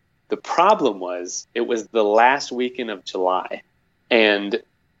Valley. The problem was it was the last weekend of July, and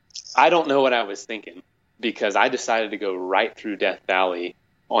I don't know what I was thinking, because I decided to go right through Death Valley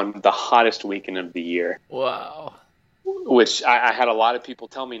on the hottest weekend of the year. Wow. Which I had a lot of people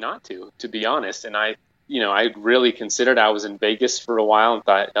tell me not to be honest. And I really considered. I was in Vegas for a while and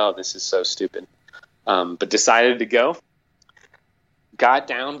thought, oh, this is so stupid. But decided to go. got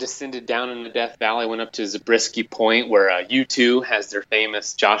down, descended down into Death Valley, went up to Zabriskie Point where U2 has their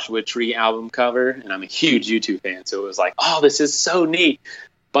famous Joshua Tree album cover. And I'm a huge U2 fan. So it was like, oh, this is so neat.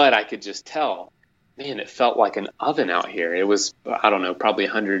 But I could just tell, man, it felt like an oven out here. It was, I don't know, probably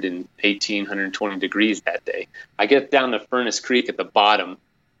 118, 120 degrees that day. I get down to Furnace Creek at the bottom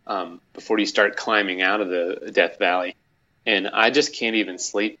before you start climbing out of the Death Valley. And I just can't even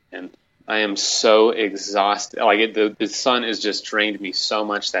sleep. And I am so exhausted. Like the sun has just drained me so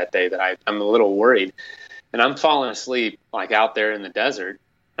much that day that I'm a little worried. And I'm falling asleep like out there in the desert.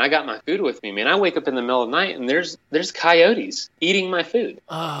 I got my food with me, man. I wake up in the middle of the night and there's coyotes eating my food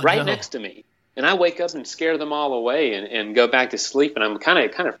next to me. And I wake up and scare them all away and go back to sleep. And I'm kind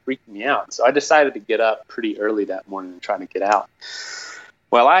of freaking me out. So I decided to get up pretty early that morning and try to get out.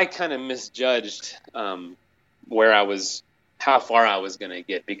 Well, I kind of misjudged how far I was going to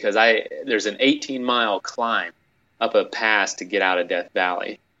get, because there's an 18-mile climb up a pass to get out of Death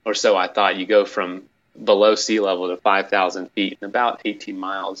Valley. Or so I thought. You go from below sea level to 5,000 feet in about 18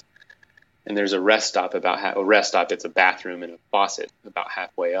 miles. And there's a rest stop it's a bathroom and a faucet about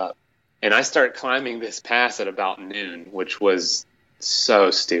halfway up. And I start climbing this pass at about noon, which was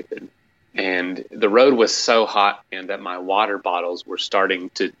so stupid. And the road was so hot, and that my water bottles were starting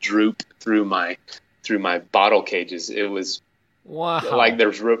to droop through my bottle cages. It was like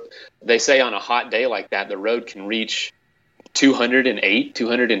they say on a hot day like that, the road can reach 208,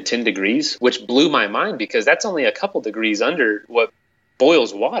 210 degrees, which blew my mind, because that's only a couple degrees under what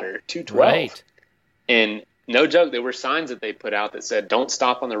boils water, 212. Right. And no joke, there were signs that they put out that said, don't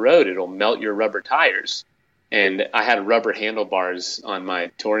stop on the road, it'll melt your rubber tires. And I had rubber handlebars on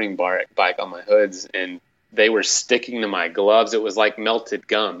my touring bike on my hoods, and they were sticking to my gloves. It was like melted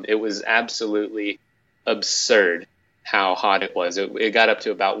gum. It was absolutely absurd how hot it was. It got up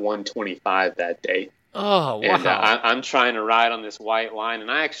to about 125 that day. Oh, wow. And I'm trying to ride on this white line, and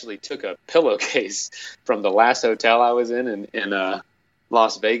I actually took a pillowcase from the last hotel I was in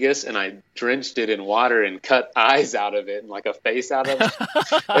Las Vegas, and I drenched it in water and cut eyes out of it and like a face out of it.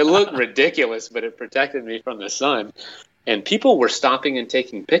 It looked ridiculous, but it protected me from the sun. And people were stopping and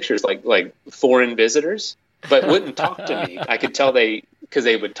taking pictures, like foreign visitors, but wouldn't talk to me. I could tell because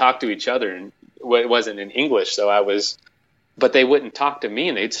they would talk to each other, and it wasn't in English, but they wouldn't talk to me,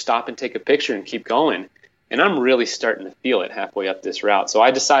 and they'd stop and take a picture and keep going. And I'm really starting to feel it halfway up this route. So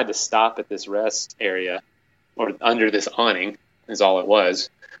I decided to stop at this rest area, or under this awning is all it was.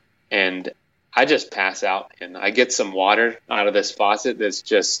 And I just pass out, and I get some water out of this faucet that's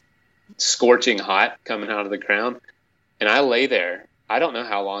just scorching hot coming out of the ground. And I lay there. I don't know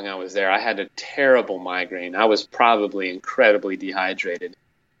how long I was there. I had a terrible migraine. I was probably incredibly dehydrated.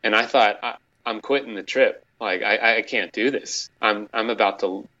 And I thought, I'm quitting the trip. Like, I can't do this. I'm about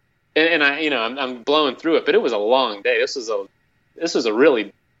to, and I'm blowing through it, but it was a long day. This was a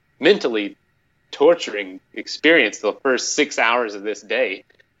really mentally torturing experience. The first 6 hours of this day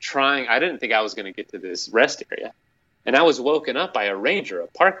I didn't think I was going to get to this rest area. And I was woken up by a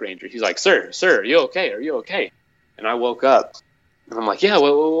park ranger. He's like, sir, are you okay? Are you okay? And I woke up, and I'm like, yeah,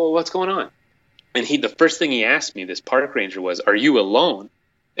 what's going on? And the first thing he asked me, this park ranger, was, are you alone?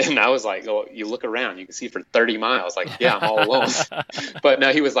 And I was like, oh, you look around, you can see for 30 miles. Like, yeah, I'm all alone. But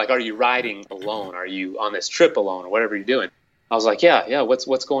no, he was like, are you riding alone? Are you on this trip alone, or whatever you're doing? I was like, yeah,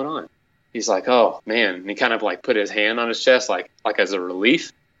 what's going on? He's like, oh, man. And he kind of like put his hand on his chest, like as a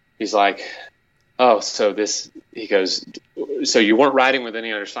relief. He's like, oh, he goes, so you weren't riding with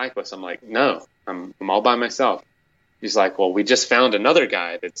any other cyclists? I'm like, no, I'm all by myself. He's like, well, we just found another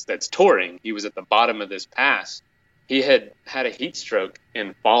guy that's touring. He was at the bottom of this pass. He had a heat stroke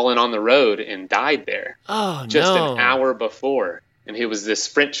and fallen on the road and died there. Oh, just no. an hour before. And he was this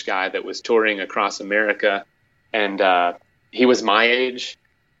French guy that was touring across America. And he was my age.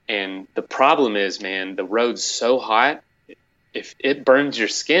 And the problem is, man, the road's so hot, if it burns your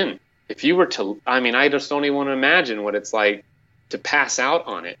skin. If you were I just don't even want to imagine what it's like to pass out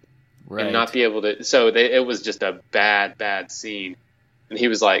on it. Right. And not be able to. So it was just a bad scene. And he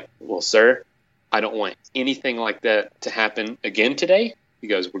was like, well, sir, I don't want anything like that to happen again today. He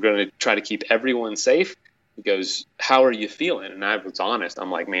goes, we're going to try to keep everyone safe. He goes, how are you feeling? And I was honest.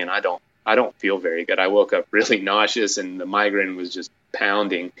 I'm like, man, I don't feel very good. I woke up really nauseous, and the migraine was just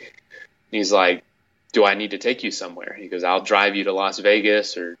pounding. And he's like, do I need to take you somewhere? He goes, I'll drive you to Las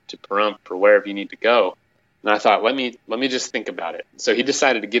Vegas or to Pahrump or wherever you need to go. And I thought, let me just think about it. So he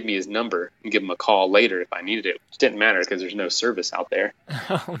decided to give me his number and give him a call later if I needed it. Which didn't matter because there's no service out there.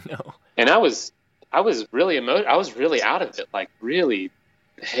 Oh, no. And I was really I was really out of it, like really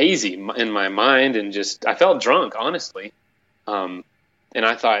hazy in my mind, and just I felt drunk, honestly. And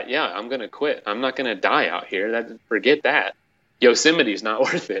I thought, yeah, I'm going to quit. I'm not going to die out here. Forget that. Yosemite's not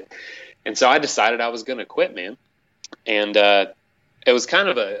worth it. And so I decided I was going to quit, man. And it was kind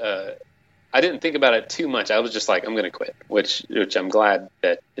of I didn't think about it too much. I was just like, I'm going to quit, which I'm glad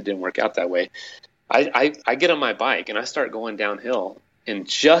that it didn't work out that way. I get on my bike and I start going downhill. And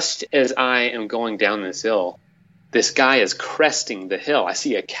just as I am going down this hill, this guy is cresting the hill. I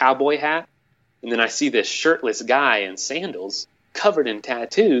see a cowboy hat, and then I see this shirtless guy in sandals covered in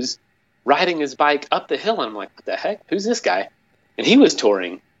tattoos riding his bike up the hill. And I'm like, what the heck? Who's this guy? And he was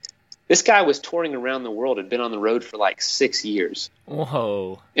touring. This guy was touring around the world, had been on the road for like 6 years.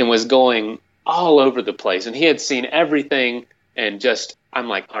 Whoa. And was going all over the place. And he had seen everything. And just, I'm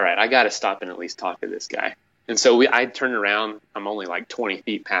like, all right, I got to stop and at least talk to this guy. And so I turned around. I'm only like 20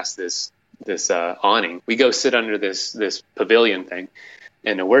 feet past this awning. We go sit under this pavilion thing.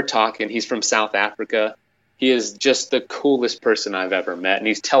 And we're talking. He's from South Africa. He is just the coolest person I've ever met. And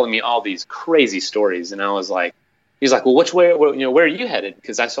he's telling me all these crazy stories. And I was like, he's like, well, which way, where are you headed?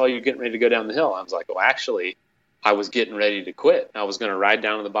 Because I saw you getting ready to go down the hill. I was like, well, actually, I was getting ready to quit. I was going to ride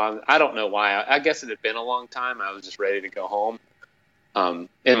down to the bottom. I don't know why. I guess it had been a long time. I was just ready to go home. And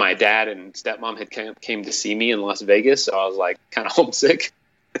my dad and stepmom had came to see me in Las Vegas. So I was like kind of homesick.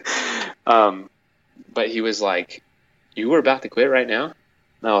 But he was like, you were about to quit right now?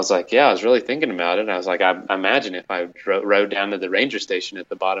 And I was like, yeah, I was really thinking about it. And I was like, I imagine if I rode down to the ranger station at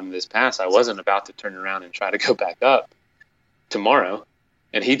the bottom of this pass, I wasn't about to turn around and try to go back up tomorrow.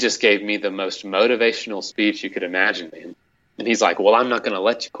 And he just gave me the most motivational speech you could imagine, man. And he's like, well, I'm not going to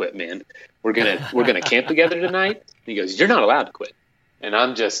let you quit, man. We're going to camp together tonight. And he goes, you're not allowed to quit. And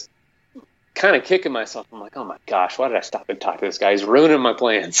I'm just kind of kicking myself. I'm like, oh my gosh, why did I stop and talk to this guy? He's ruining my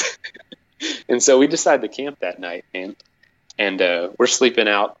plans. And so we decided to camp that night, man. And we're sleeping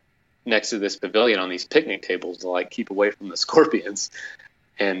out next to this pavilion on these picnic tables to like keep away from the scorpions.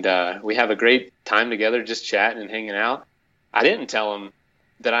 And we have a great time together, just chatting and hanging out. I didn't tell him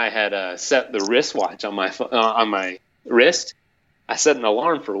that I had set the wristwatch on my wrist. I set an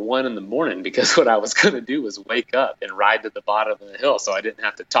alarm for 1 a.m. because what I was going to do was wake up and ride to the bottom of the hill, so I didn't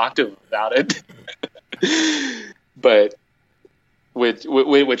have to talk to him about it. But which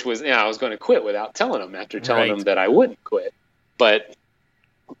was, I was going to quit without telling him after telling him that I wouldn't quit. But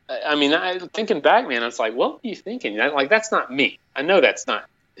I mean, thinking back, man, I was like, what were you thinking? Like, that's not me. I know that's not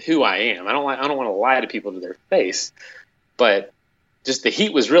who I am. I don't want to lie to people to their face, but just the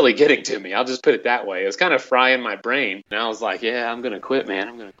heat was really getting to me. I'll just put it that way. It was kind of frying my brain. And I was like, yeah, I'm going to quit, man.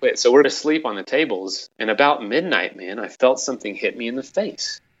 I'm going to quit. So we're asleep on the tables. And about midnight, man, I felt something hit me in the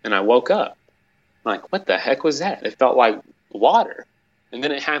face. And I woke up. I'm like, what the heck was that? It felt like water. And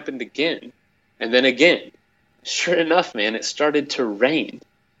then it happened again. And then again. Sure enough, man, it started to rain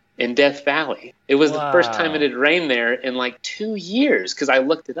in Death Valley. It was the first time it had rained there in like 2 years, because I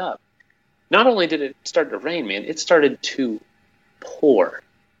looked it up. Not only did it start to rain, man, it started to pour.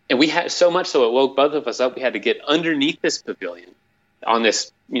 And we had so much so it woke both of us up. We had to get underneath this pavilion on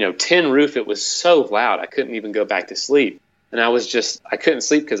this, tin roof. It was so loud I couldn't even go back to sleep. And I couldn't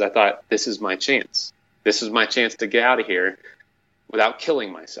sleep because I thought, this is my chance. This is my chance to get out of here without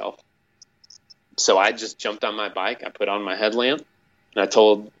killing myself. So I just jumped on my bike. I put on my headlamp, and I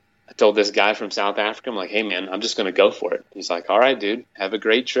told this guy from South Africa, I'm like, hey, man, I'm just going to go for it. He's like, all right, dude, have a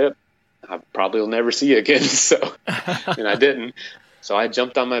great trip. I probably will never see you again. So, and I didn't. So I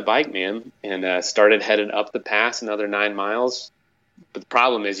jumped on my bike, man, and started heading up the pass another 9 miles. But the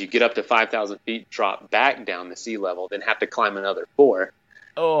problem is you get up to 5,000 feet, drop back down to sea level, then have to climb another 4.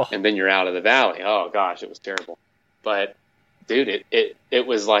 Oh. And then you're out of the valley. Oh, gosh, it was terrible. But dude, it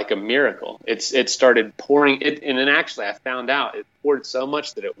was like a miracle. It started pouring, and then actually I found out it poured so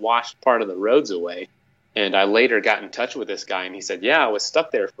much that it washed part of the roads away. And I later got in touch with this guy, and he said, yeah, I was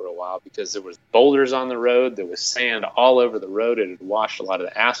stuck there for a while because there was boulders on the road, there was sand all over the road, it had washed a lot of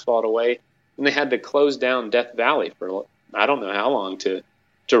the asphalt away, and they had to close down Death Valley for I don't know how long to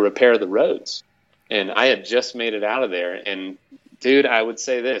repair the roads. And I had just made it out of there, and dude, I would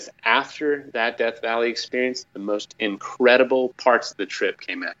say this. After that Death Valley experience, the most incredible parts of the trip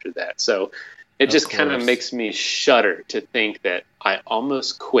came after that. So it just kind of makes me shudder to think that I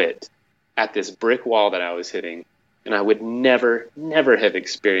almost quit at this brick wall that I was hitting, and I would never have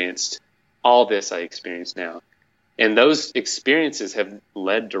experienced all this I experience now. And those experiences have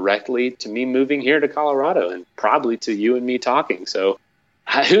led directly to me moving here to Colorado and probably to you and me talking. So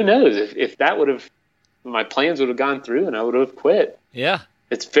who knows if that would have, my plans would have gone through and I would have quit. Yeah.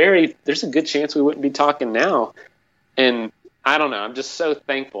 There's a good chance we wouldn't be talking now. And I don't know. I'm just so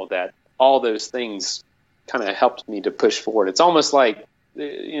thankful that all those things kind of helped me to push forward. It's almost like,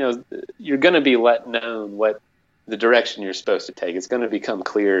 you're going to be let known what the direction you're supposed to take. It's going to become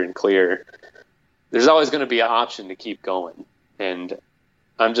clearer and clearer. There's always going to be an option to keep going. And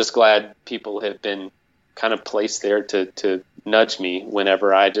I'm just glad people have been kind of placed there to nudge me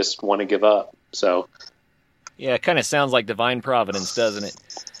whenever I just want to give up. So Yeah, it kind of sounds like divine providence, doesn't it?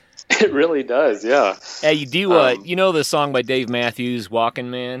 it really does, yeah. Hey, you do, you know the song by Dave Matthews, Walkin'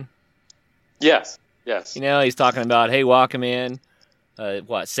 Man? Yes. You know, he's talking about, hey, Walkin' Man,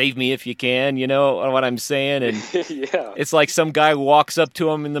 save me if you can, you know what I'm saying? And yeah. it's like some guy walks up to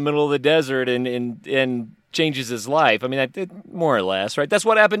him in the middle of the desert and changes his life. I mean, more or less, right? That's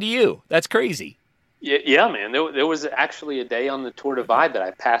what happened to you. That's crazy. Yeah, man. There was actually a day on the Tour Divide that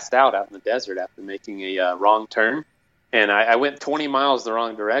I passed out in the desert after making a wrong turn. And I went 20 miles the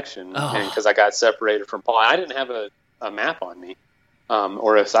wrong direction because I got separated from Paul. I didn't have a map on me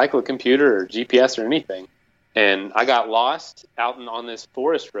or a cyclocomputer or GPS or anything. And I got lost out on this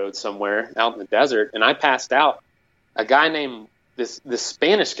forest road somewhere out in the desert, and I passed out. A guy named this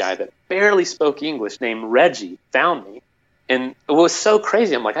Spanish guy that barely spoke English named Reggie found me. And it was so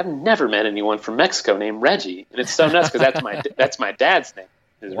crazy. I'm like, I've never met anyone from Mexico named Reggie. And it's so nuts because that's my dad's name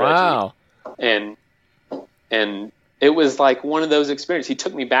is Wow. Reggie. And it was like one of those experiences. He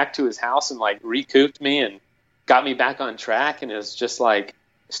took me back to his house and like recouped me and got me back on track. And it was just like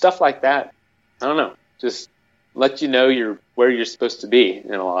stuff like that. I don't know, just let you know where you're supposed to be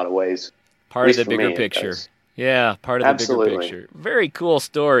in a lot of ways. Part of the bigger picture. Yeah, part of the bigger picture. Very cool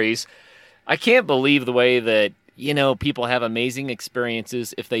stories. I can't believe the way that, you know, people have amazing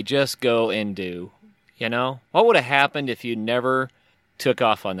experiences if they just go and do, you know? What would have happened if you never took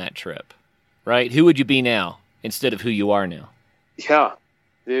off on that trip, right? Who would you be now instead of who you are now? Yeah,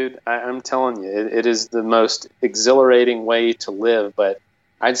 dude, I'm telling you, it is the most exhilarating way to live. But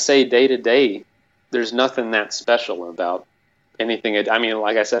I'd say day to day, there's nothing that special about anything. I mean,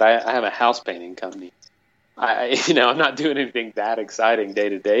 like I said, I have a house painting company. I'm not doing anything that exciting day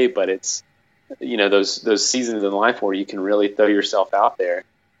to day, but it's, you know, those seasons in life where you can really throw yourself out there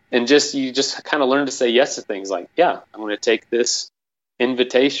and you just kind of learn to say yes to things like, yeah, I'm going to take this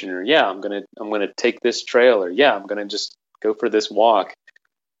invitation, or yeah, I'm going to take this trail, or yeah, I'm going to just go for this walk.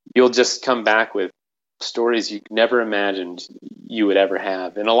 You'll just come back with stories you never imagined you would ever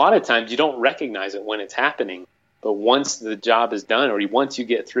have. And a lot of times you don't recognize it when it's happening, but once the job is done, or once you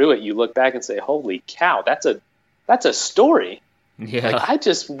get through it, you look back and say, holy cow, that's a story. Yeah. Like, I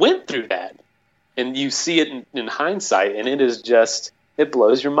just went through that. And you see it in hindsight, and it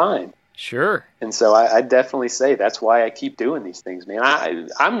blows your mind. Sure. And so I definitely say that's why I keep doing these things, man.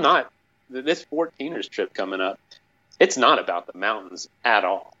 I'm not, this 14ers trip coming up, it's not about the mountains at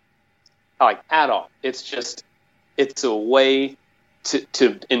all. Like, at all. It's a way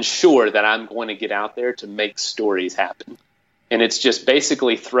to ensure that I'm going to get out there to make stories happen. And it's just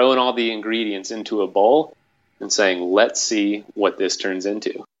basically throwing all the ingredients into a bowl and saying, let's see what this turns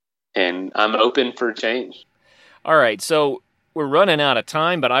into. And I'm open for change. All right, so we're running out of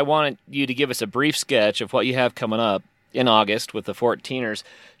time, but I want you to give us a brief sketch of what you have coming up in August with the 14ers.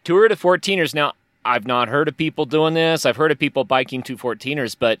 Tour de 14ers. Now, I've not heard of people doing this. I've heard of people biking to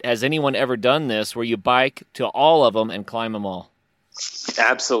 14ers, but has anyone ever done this where you bike to all of them and climb them all?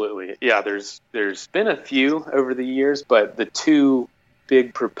 Absolutely. Yeah, there's been a few over the years, but the two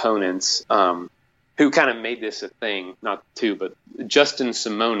big proponents who kind of made this a thing, not two, but Justin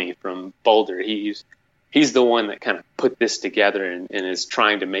Simone from Boulder. He's the one that kind of put this together and is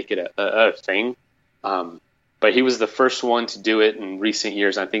trying to make it a thing. But he was the first one to do it in recent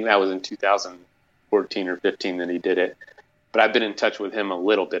years. I think that was in 2014 or 15 that he did it. But I've been in touch with him a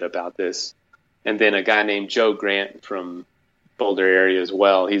little bit about this. And then a guy named Joe Grant from Boulder area as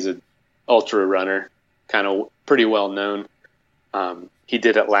well. He's an ultra runner, kind of pretty well known. He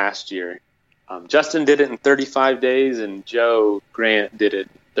did it last year. Justin did it in 35 days, and Joe Grant did it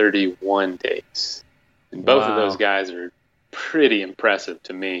in 31 days. And both of those guys are pretty impressive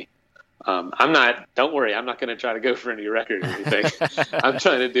to me. Don't worry, I'm not going to try to go for any record or anything. I'm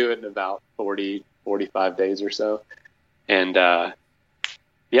trying to do it in about 40, 45 days or so. And,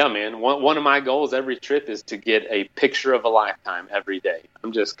 yeah, man, one of my goals every trip is to get a picture of a lifetime every day.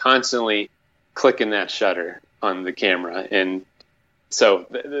 I'm just constantly clicking that shutter on the camera. And so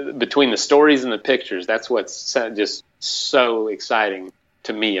between the stories and the pictures, that's what's just so exciting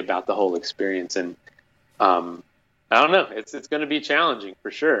to me about the whole experience. And I don't know, it's going to be challenging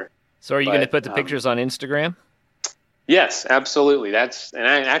for sure. So are you going to put the pictures on Instagram? Yes, absolutely. That's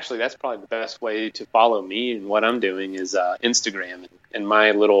probably the best way to follow me and what I'm doing is Instagram. And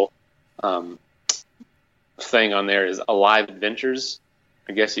my little thing on there is Alive Adventures.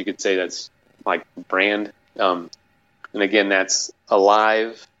 I guess you could say that's like brand. And again, that's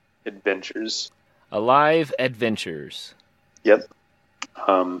Alive Adventures. Alive Adventures. Yep.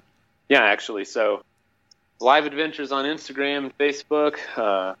 Yeah, actually. So Live Adventures on Instagram and Facebook.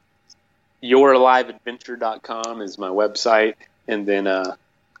 yourliveadventure.com is my website. And then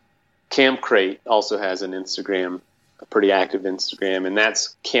Camp Crate also has an Instagram, a pretty active Instagram, and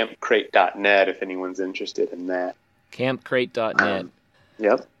that's campcrate.net if anyone's interested in that. Campcrate.net.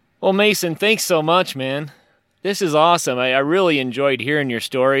 Yep. Well, Mason, thanks so much, man. This is awesome. I really enjoyed hearing your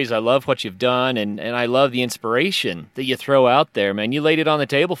stories. I love what you've done, and I love the inspiration that you throw out there, man. You laid it on the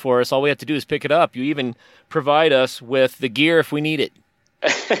table for us. All we have to do is pick it up. You even provide us with the gear if we need it.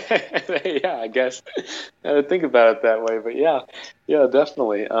 Yeah, I guess. I would think about it that way, but yeah,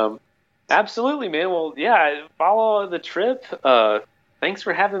 definitely. Absolutely, man. Well, yeah, follow the trip. Thanks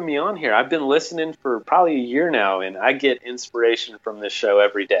for having me on here. I've been listening for probably a year now, and I get inspiration from this show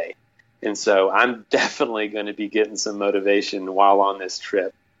every day. And so I'm definitely going to be getting some motivation while on this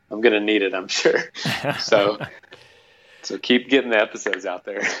trip. I'm going to need it, I'm sure. So keep getting the episodes out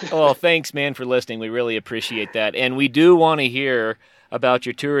there. Well, thanks, man, for listening. We really appreciate that. And we do want to hear about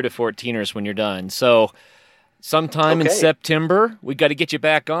your Tour de 14ers when you're done. So sometime in September, we got to get you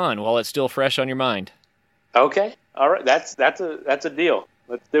back on while it's still fresh on your mind. Okay. All right. That's a deal.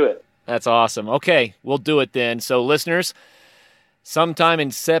 Let's do it. That's awesome. Okay, we'll do it then. So listeners, sometime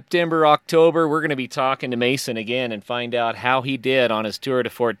in September, October, we're going to be talking to Mason again and find out how he did on his Tour de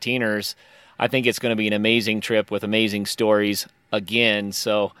 14ers. I think it's going to be an amazing trip with amazing stories again.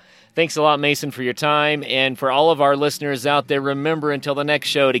 So thanks a lot, Mason, for your time. And for all of our listeners out there, remember until the next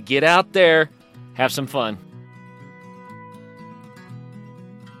show to get out there, have some fun.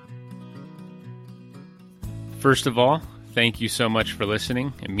 First of all, thank you so much for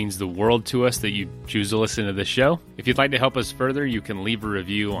listening. It means the world to us that you choose to listen to this show. If you'd like to help us further, you can leave a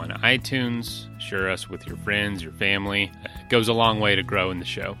review on iTunes, share us with your friends, your family. It goes a long way to grow in the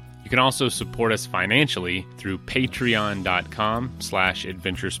show. You can also support us financially through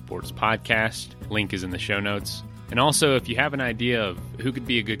patreon.com/adventuresportspodcast. Link is in the show notes. And also, if you have an idea of who could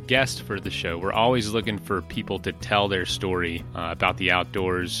be a good guest for the show, we're always looking for people to tell their story about the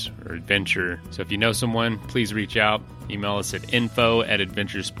outdoors or adventure. So if you know someone, please reach out. Email us at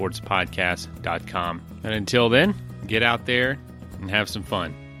info@adventuresportspodcast.com. And until then, get out there and have some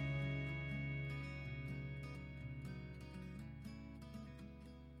fun.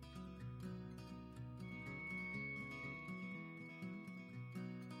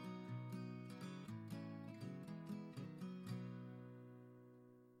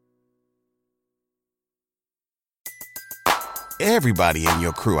 Everybody in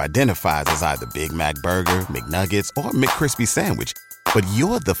your crew identifies as either Big Mac Burger, McNuggets, or McCrispy Sandwich. But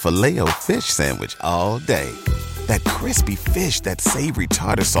you're the Filet-O-Fish Sandwich all day. That crispy fish, that savory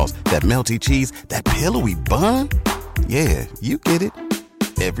tartar sauce, that melty cheese, that pillowy bun. Yeah, you get it.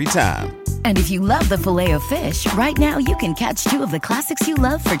 Every time. And if you love the Filet-O-Fish, right now you can catch two of the classics you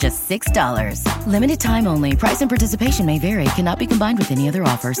love for just $6. Limited time only. Price and participation may vary. Cannot be combined with any other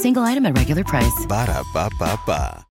offer. Single item at regular price. Ba-da-ba-ba-ba.